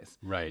bad guys,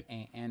 right?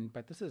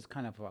 But this is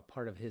kind of a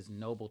part of his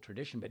noble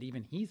tradition. But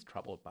even he's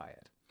troubled by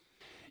it.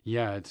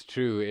 Yeah, it's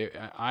true.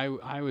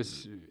 I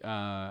was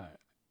I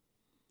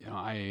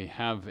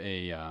have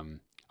a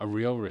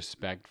real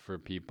respect for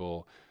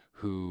people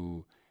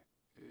who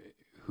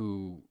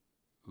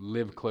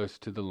live close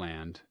to the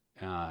land.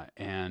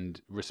 And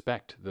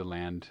respect the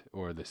land,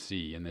 or the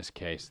sea in this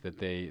case, that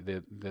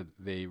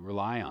they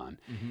rely on.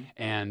 Mm-hmm.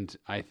 And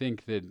I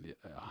think that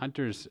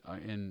hunters,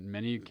 in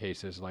many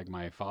cases, like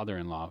my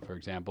father-in-law, for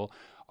example,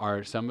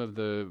 are some of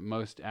the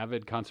most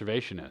avid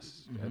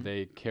conservationists. Mm-hmm.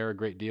 They care a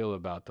great deal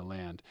about the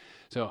land.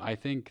 So I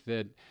think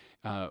that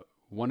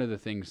one of the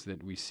things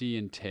that we see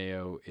in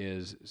Teo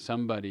is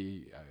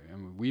somebody,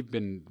 we've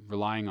been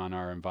relying on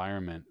our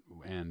environment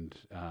and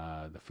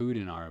the food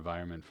in our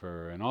environment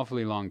for an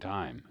awfully long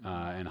time,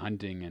 and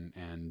hunting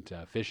and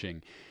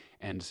fishing.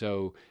 And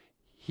so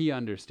he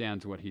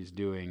understands what he's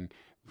doing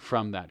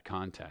from that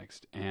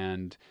context.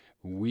 And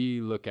we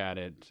look at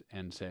it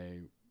and say,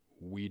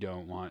 we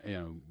don't want,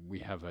 we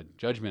have a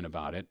judgment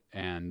about it.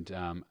 And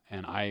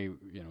I,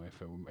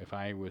 if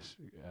I was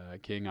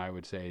king, I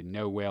would say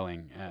no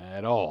whaling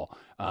at all,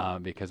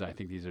 because I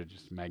think these are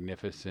just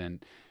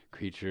magnificent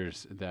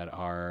creatures that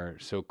are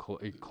so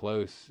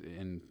close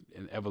in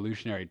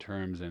evolutionary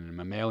terms and in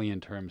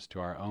mammalian terms to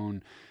our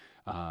own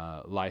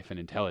life and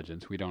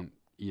intelligence. We don't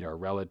eat our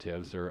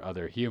relatives or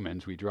other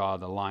humans. We draw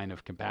the line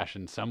of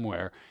compassion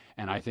somewhere,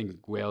 and I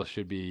think whales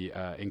should be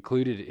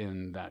included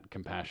in that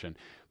compassion.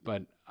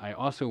 But I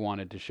also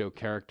wanted to show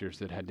characters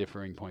that had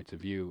differing points of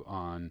view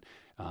on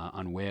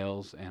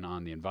whales and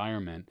on the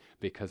environment,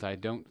 because I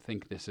don't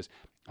think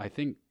I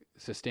think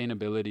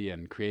sustainability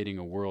and creating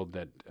a world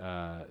that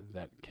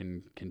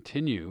can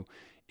continue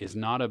is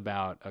not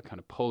about a kind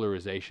of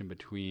polarization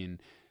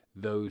between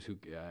those who,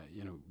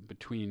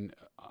 between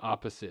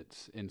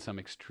opposites in some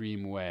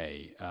extreme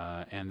way,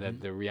 and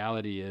that the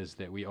reality is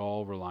that we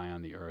all rely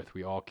on the earth,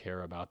 we all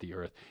care about the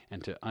earth,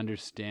 and to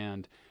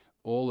understand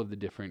all of the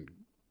different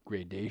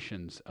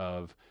gradations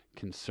of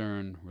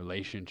concern,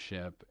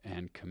 relationship,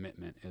 and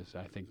commitment is,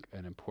 I think,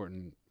 an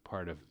important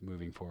part of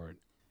moving forward.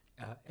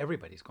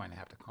 Everybody's going to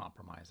have to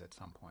compromise at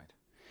some point.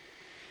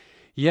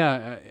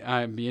 Yeah,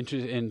 I'd be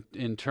interested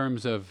in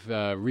terms of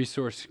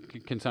resource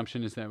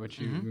consumption. Is that what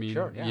you mean?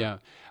 Sure, yeah.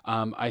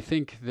 I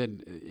think that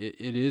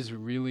it is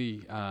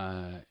really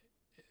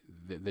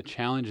the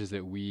challenges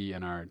that we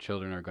and our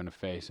children are going to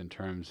face in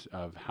terms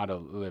of how to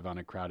live on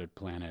a crowded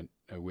planet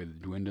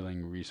with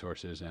dwindling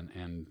resources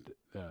and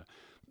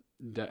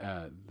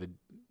the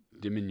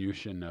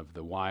diminution of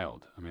the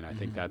wild. I mean, I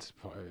think that's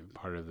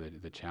part of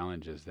the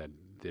challenges that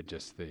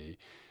just the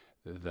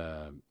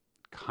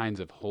kinds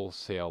of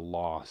wholesale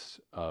loss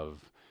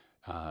of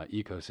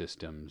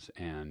ecosystems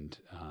and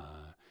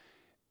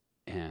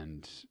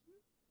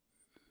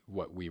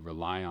what we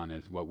rely on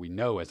as what we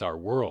know as our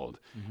world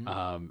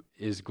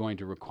is going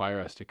to require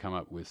us to come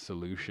up with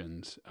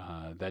solutions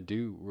that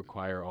do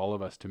require all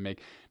of us to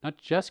make not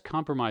just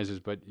compromises,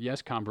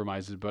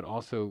 but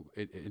also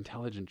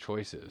intelligent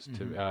choices.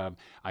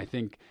 I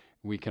think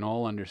we can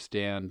all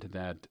understand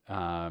that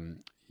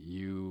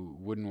you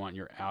wouldn't want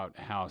your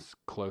outhouse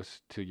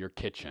close to your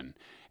kitchen.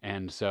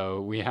 And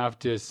so we have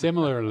to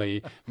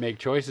similarly make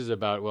choices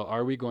about, well,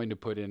 are we going to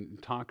put in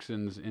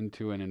toxins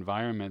into an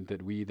environment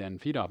that we then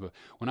feed off of?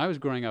 When I was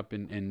growing up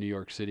in New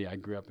York City, I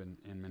grew up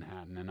in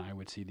Manhattan, and I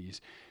would see these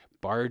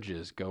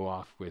barges go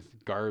off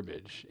with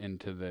garbage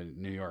into the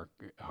New York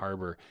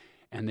harbor,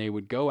 and they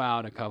would go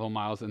out a couple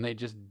miles and they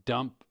just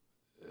dump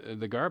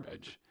the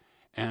garbage.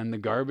 And the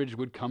garbage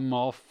would come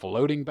all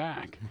floating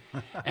back.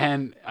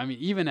 And I mean,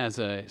 even as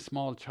a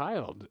small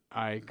child,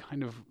 I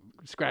kind of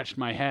scratched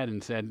my head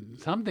and said,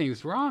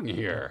 something's wrong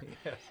here.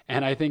 Yes.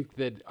 And I think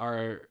that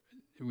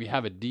we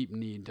have a deep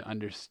need to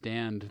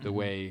understand the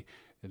way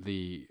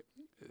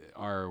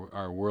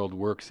our world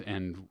works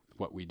and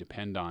what we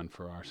depend on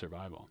for our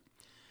survival.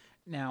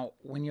 Now,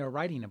 when you're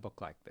writing a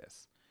book like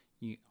this,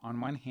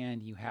 on one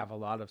hand, you have a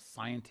lot of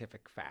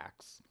scientific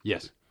facts.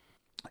 Yes.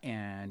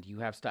 And you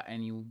have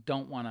and you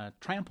don't want to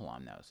trample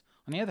on those.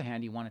 On the other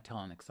hand, you want to tell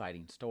an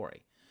exciting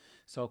story.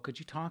 So could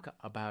you talk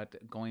about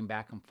going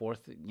back and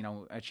forth,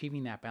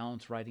 achieving that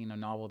balance, writing a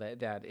novel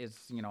that is,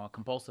 a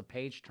compulsive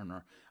page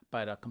turner,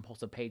 but a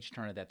compulsive page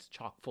turner that's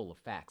chock full of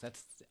facts.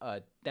 That's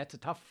a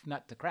tough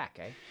nut to crack,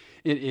 eh?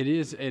 It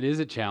is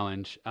a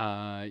challenge.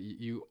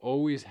 You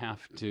always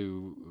have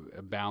to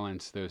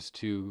balance those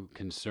two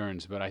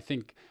concerns, but I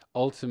think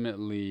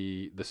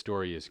ultimately the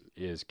story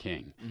is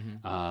king.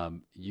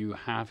 You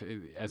have,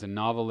 as a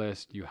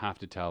novelist, you have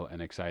to tell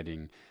an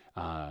exciting,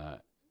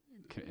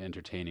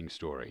 entertaining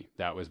story.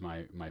 That was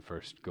my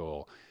first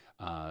goal.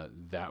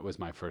 That was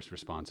my first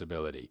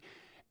responsibility.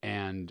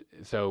 And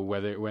so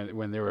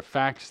when there were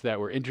facts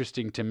that were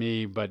interesting to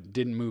me but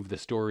didn't move the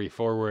story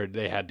forward,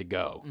 they had to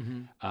go.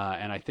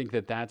 And I think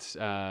that's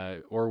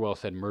Orwell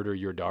said, "Murder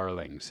your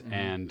darlings."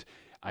 And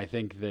I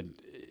think that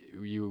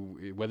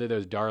whether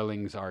those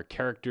darlings are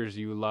characters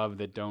you love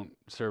that don't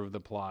serve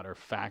the plot or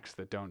facts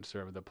that don't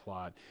serve the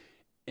plot,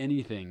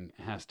 anything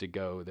has to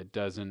go that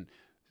doesn't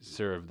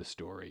serve the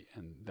story.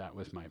 And that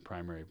was my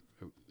primary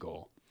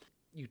goal.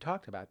 You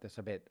talked about this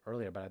a bit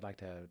earlier, but I'd like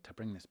to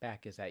bring this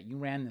back, is that you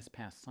ran this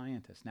past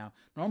scientist. Now,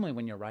 normally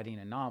when you're writing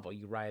a novel,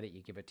 you write it,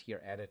 you give it to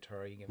your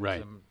editor, you give it to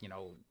some,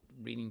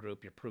 reading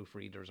group, your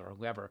proofreaders or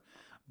whoever.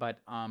 But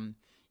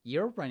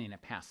you're running a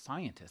past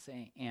scientist,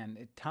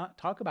 and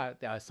talk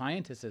about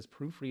scientists as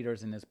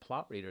proofreaders and as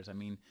plot readers. I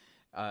mean,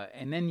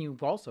 and then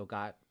you've also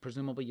got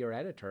presumably your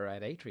editor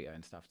at Atria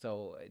and stuff.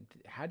 So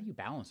how do you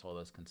balance all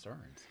those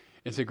concerns?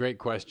 It's a great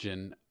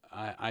question.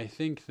 I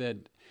think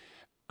that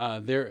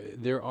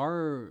there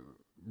are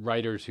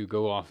writers who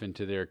go off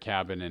into their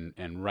cabin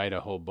and write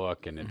a whole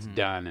book and it's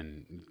done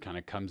and kind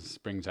of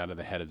springs out of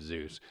the head of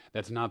Zeus.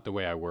 That's not the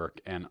way I work.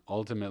 And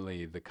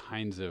ultimately, the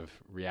kinds of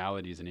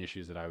realities and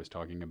issues that I was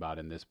talking about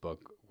in this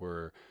book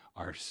are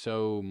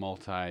so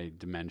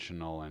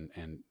multi-dimensional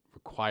and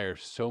require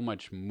so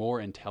much more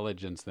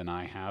intelligence than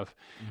I have.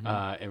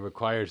 It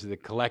requires the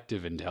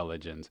collective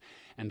intelligence.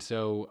 And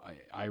so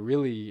I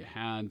really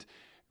had...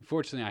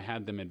 Fortunately, I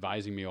had them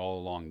advising me all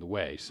along the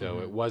way. So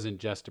it wasn't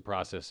just a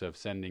process of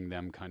sending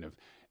them kind of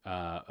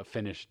a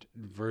finished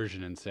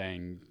version and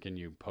saying, can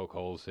you poke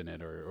holes in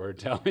it or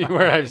tell me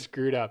where I've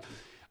screwed up?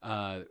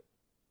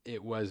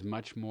 It was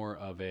much more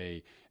of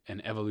an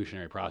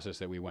evolutionary process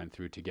that we went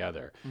through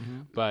together.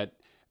 But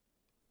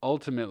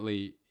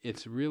ultimately,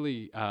 it's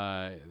really,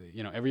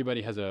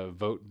 everybody has a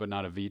vote but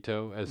not a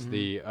veto. As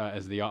the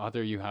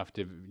author,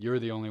 you're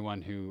the only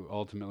one who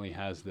ultimately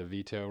has the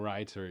veto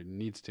rights or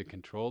needs to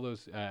control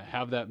those,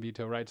 have that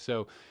veto right.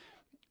 So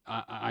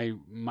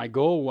my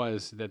goal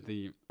was that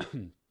the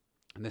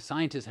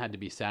scientist had to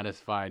be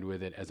satisfied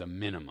with it as a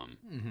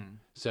minimum.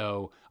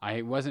 So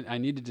I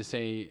needed to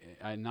say,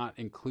 not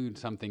include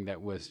something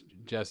that was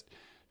just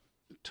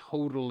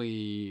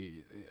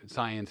totally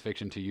science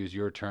fiction, to use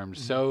your term,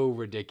 so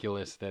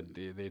ridiculous that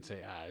they'd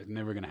say, it's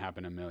never going to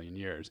happen in a million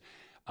years.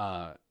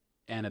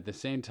 And at the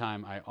same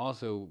time, I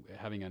also,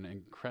 having an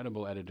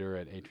incredible editor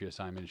at Atria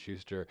Simon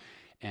Schuster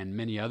and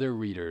many other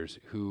readers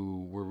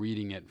who were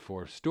reading it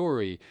for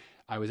story,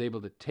 I was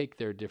able to take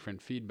their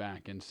different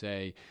feedback and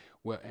say,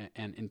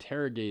 and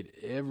interrogate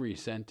every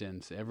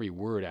sentence, every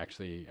word.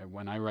 Actually,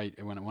 when I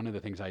write, one of the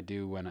things I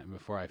do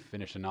before I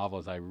finish a novel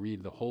is I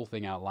read the whole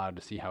thing out loud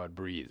to see how it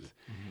breathes.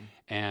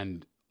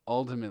 And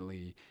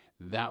ultimately,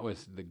 that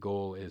was the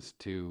goal, is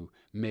to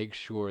make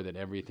sure that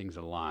everything's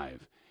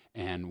alive.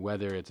 And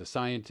whether it's a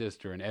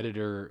scientist or an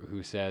editor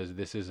who says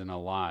this isn't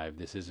alive,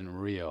 this isn't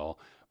real,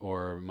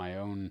 or my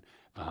own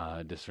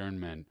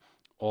discernment,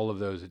 all of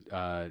those,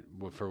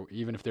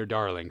 even if they're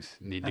darlings,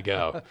 need to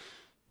go.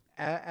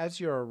 As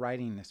you're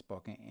writing this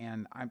book,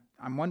 and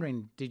I'm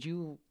wondering, did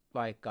you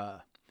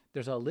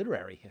there's a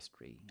literary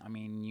history. I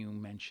mean, you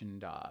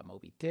mentioned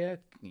Moby Dick,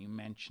 you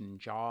mentioned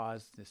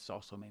Jaws. This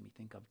also made me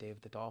think of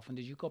Dave the Dolphin.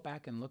 Did you go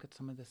back and look at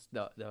some of this,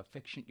 the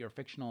fiction, your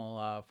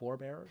fictional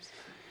forebears?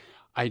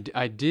 I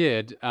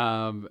did.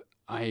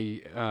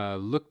 I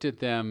looked at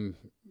them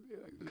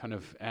kind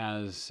of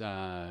as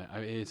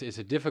it's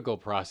a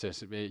difficult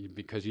process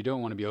because you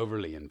don't want to be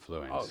overly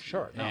influenced. Oh,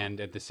 sure. No.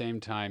 And at the same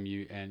time,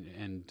 you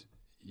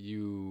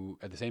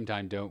at the same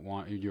time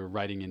you're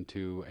writing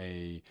into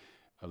a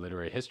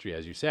literary history,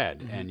 as you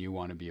said, and you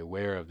want to be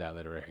aware of that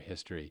literary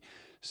history.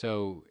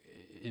 So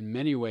in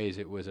many ways,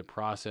 it was a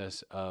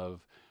process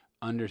of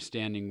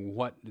understanding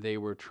what they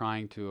were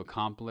trying to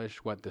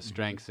accomplish, what the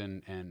strengths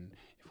and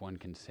if one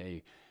can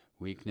say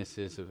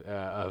weaknesses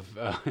of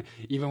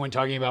even when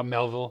talking about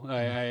Melville,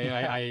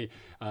 I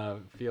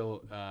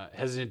feel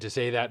hesitant to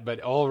say that, but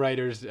all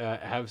writers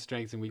have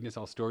strengths and weaknesses.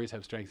 All stories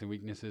have strengths and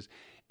weaknesses,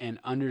 and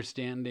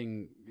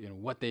understanding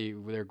what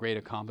their great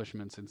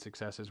accomplishments and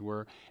successes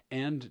were,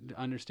 and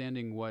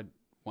understanding what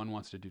one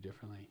wants to do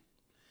differently.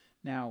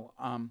 Now,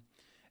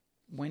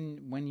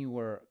 when you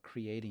were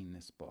creating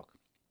this book,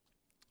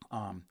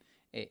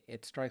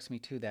 it strikes me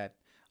too that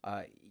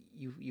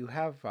you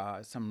have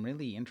some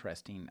really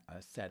interesting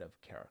set of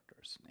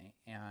characters,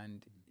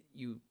 and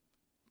you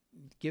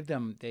give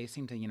them, they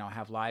seem to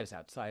have lives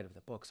outside of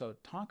the book. So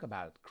talk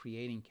about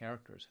creating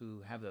characters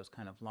who have those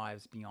kind of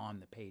lives beyond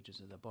the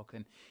pages of the book,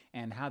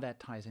 and how that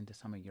ties into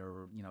some of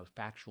your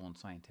factual and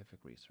scientific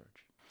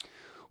research.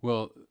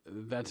 Well,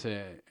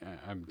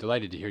 I'm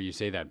delighted to hear you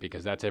say that,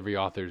 because that's every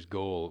author's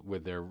goal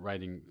with their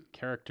writing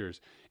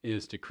characters,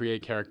 is to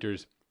create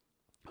characters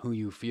who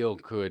you feel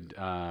could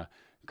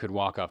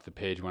walk off the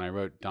page. When I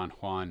wrote Don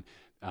Juan,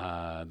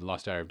 The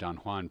Lost Diary of Don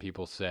Juan,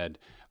 people said,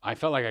 I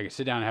felt like I could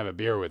sit down and have a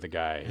beer with the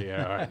guy,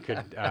 or I could,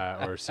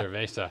 or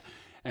cerveza.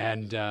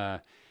 And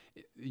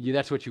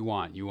that's what you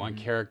want. You want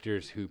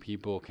characters who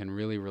people can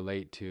really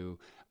relate to.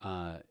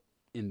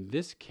 In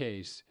this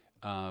case,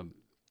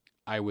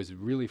 I was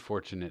really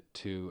fortunate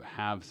to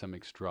have some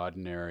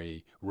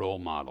extraordinary role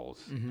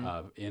models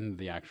in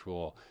the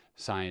actual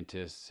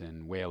scientists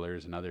and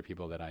whalers and other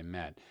people that I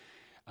met.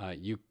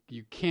 You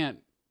can't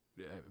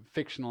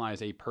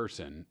fictionalize a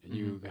person.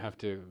 You have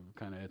to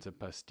it's a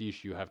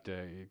pastiche. You have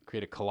to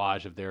create a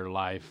collage of their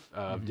life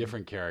of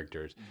different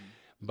characters.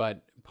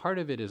 But part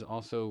of it is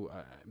also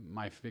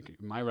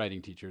my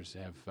writing teachers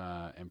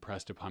have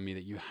impressed upon me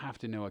that you have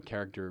to know a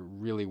character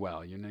really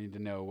well. You need to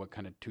know what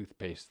kind of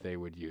toothpaste they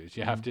would use.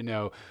 You have to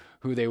know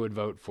who they would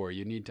vote for.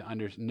 You need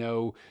to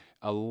know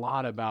a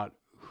lot about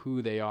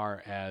who they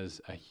are as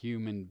a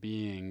human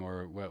being,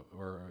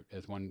 or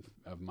as one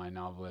of my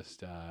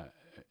novelists,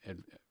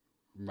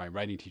 my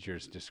writing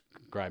teachers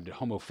described it,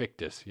 Homo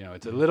fictus.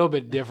 It's a little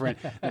bit different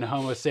than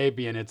Homo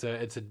sapien. It's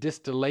a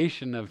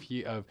distillation of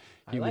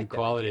human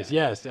qualities.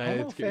 Idea. Yes,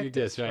 Homo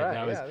fictus, right.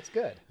 That was that's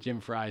good. Jim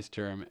Fry's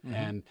term,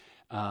 and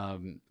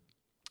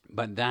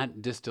but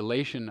that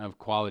distillation of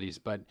qualities,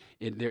 but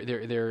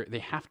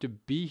they have to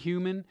be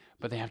human,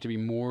 but they have to be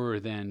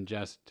more than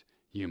just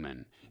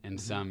human in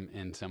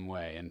some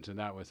way, and so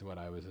that was what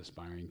I was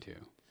aspiring to.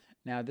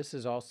 Now, this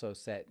is also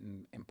set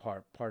in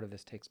part of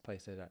this takes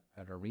place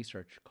at a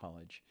research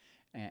college.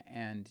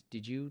 And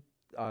did you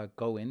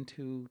go in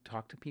to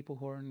talk to people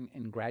who are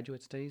in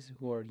graduate studies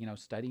who are,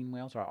 studying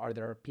whales? Or are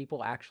there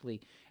people actually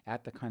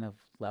at the kind of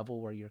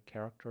level where your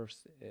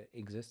characters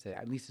exist,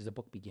 at least as the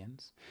book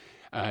begins?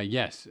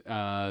 Yes,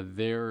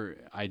 there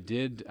I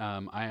did.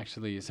 I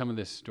actually, some of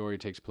this story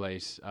takes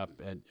place up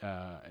at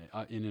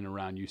in and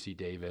around UC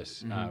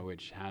Davis,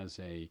 which has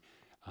a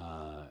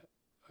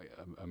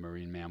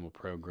marine mammal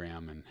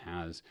program, and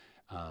has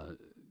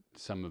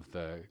some of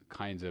the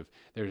kinds of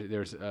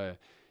there's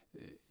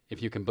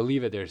if you can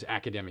believe it, there's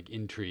academic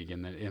intrigue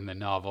in the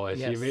novel.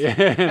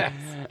 Yes.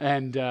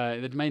 And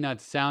it may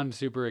not sound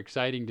super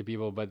exciting to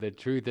people, but the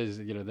truth is,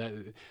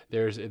 that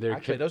there's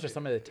actually those are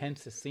some of the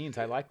tensest scenes.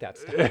 I like that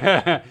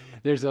stuff.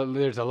 There's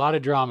a lot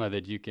of drama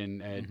that you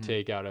can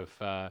take out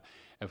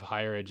of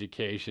higher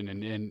education,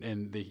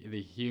 and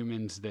the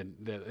humans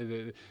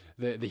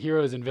the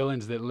heroes and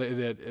villains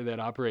that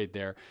operate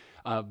there.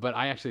 But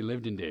I actually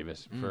lived in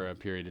Davis for a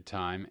period of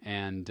time,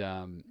 and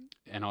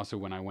also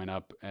when I went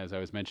up, as I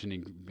was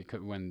mentioning,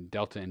 because when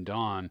Delta and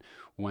Dawn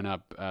went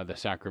up the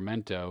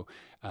Sacramento,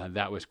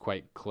 that was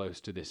quite close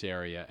to this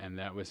area, and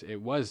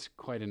it was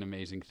quite an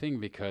amazing thing,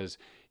 because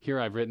here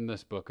I've written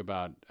this book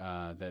about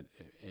that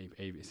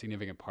a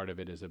significant part of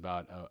it is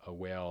about a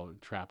whale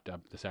trapped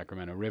up the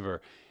Sacramento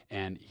River,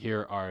 and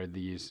here are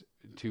these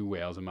two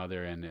whales, a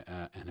mother and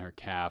her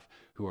calf,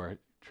 who are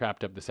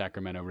trapped up the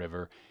Sacramento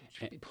River.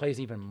 It plays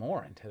even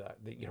more into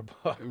your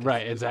book.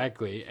 Right,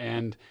 exactly.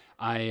 And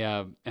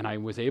I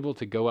was able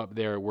to go up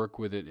there, work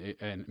with it,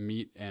 and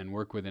meet and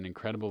work with an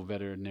incredible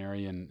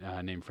veterinarian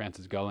named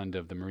Frances Gulland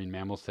of the Marine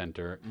Mammal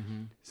Center,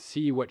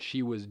 see what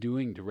she was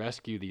doing to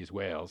rescue these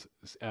whales.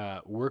 I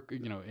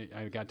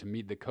got to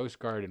meet the Coast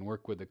Guard and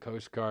work with the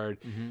Coast Guard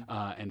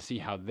and see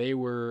how they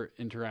were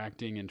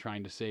interacting and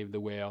trying to save the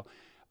whale.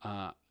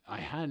 I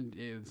had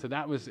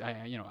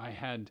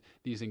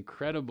these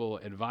incredible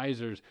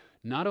advisors,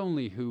 not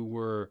only who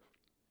were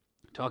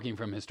talking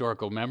from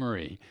historical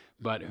memory,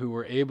 but who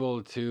were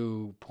able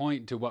to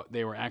point to what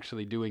they were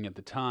actually doing at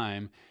the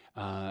time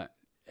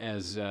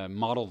as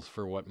models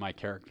for what my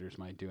characters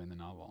might do in the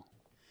novel.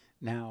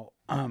 Now,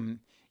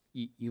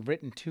 you've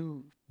written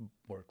two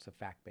works of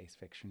fact-based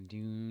fiction. Do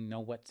you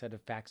know what set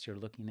of facts you're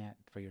looking at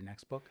for your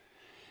next book?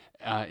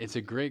 It's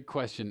a great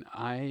question.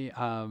 I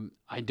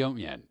don't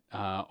yet.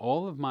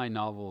 All of my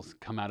novels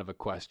come out of a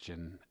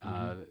question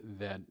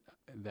that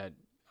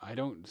I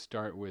don't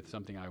start with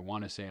something I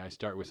want to say. I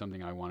start with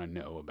something I want to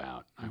know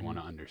about. I want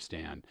to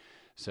understand.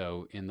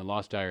 So in The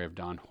Lost Diary of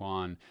Don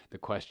Juan, the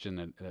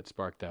question that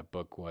sparked that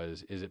book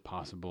was, is it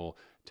possible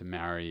to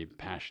marry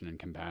passion and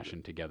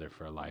compassion together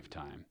for a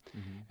lifetime?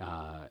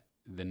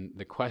 Then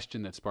the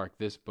question that sparked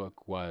this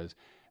book was,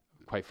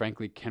 quite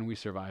frankly, can we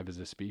survive as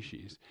a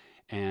species?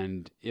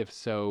 And if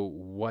so,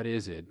 what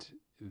is it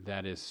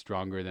that is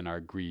stronger than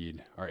our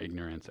greed, our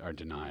ignorance, our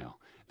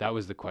denial? That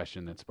was the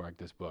question that sparked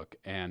this book,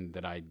 and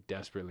that I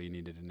desperately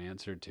needed an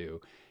answer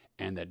to,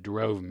 and that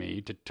drove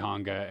me to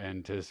Tonga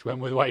and to swim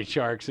with white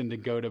sharks and to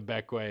go to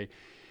Bequia,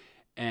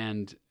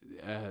 and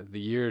the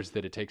years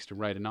that it takes to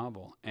write a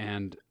novel.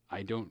 And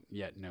I don't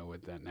yet know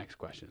what that next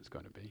question is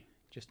going to be.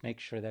 Just make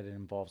sure that it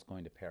involves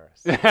going to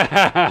Paris.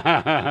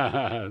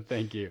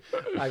 Thank you.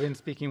 I've been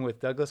speaking with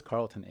Douglas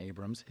Carleton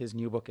Abrams. His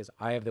new book is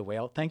Eye of the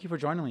Whale. Thank you for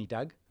joining me,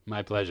 Doug.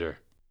 My pleasure.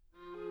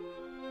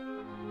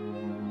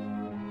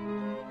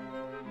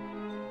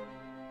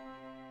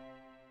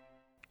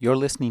 You're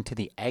listening to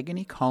the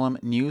Agony Column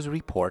News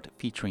Report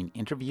featuring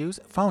interviews,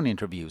 phone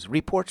interviews,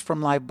 reports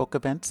from live book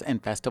events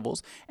and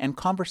festivals, and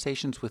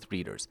conversations with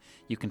readers.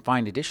 You can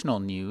find additional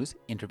news,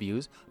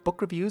 interviews,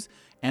 book reviews,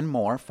 and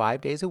more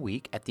 5 days a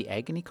week at the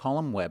Agony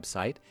Column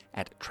website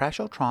at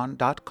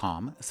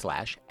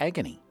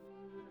trashotron.com/agony.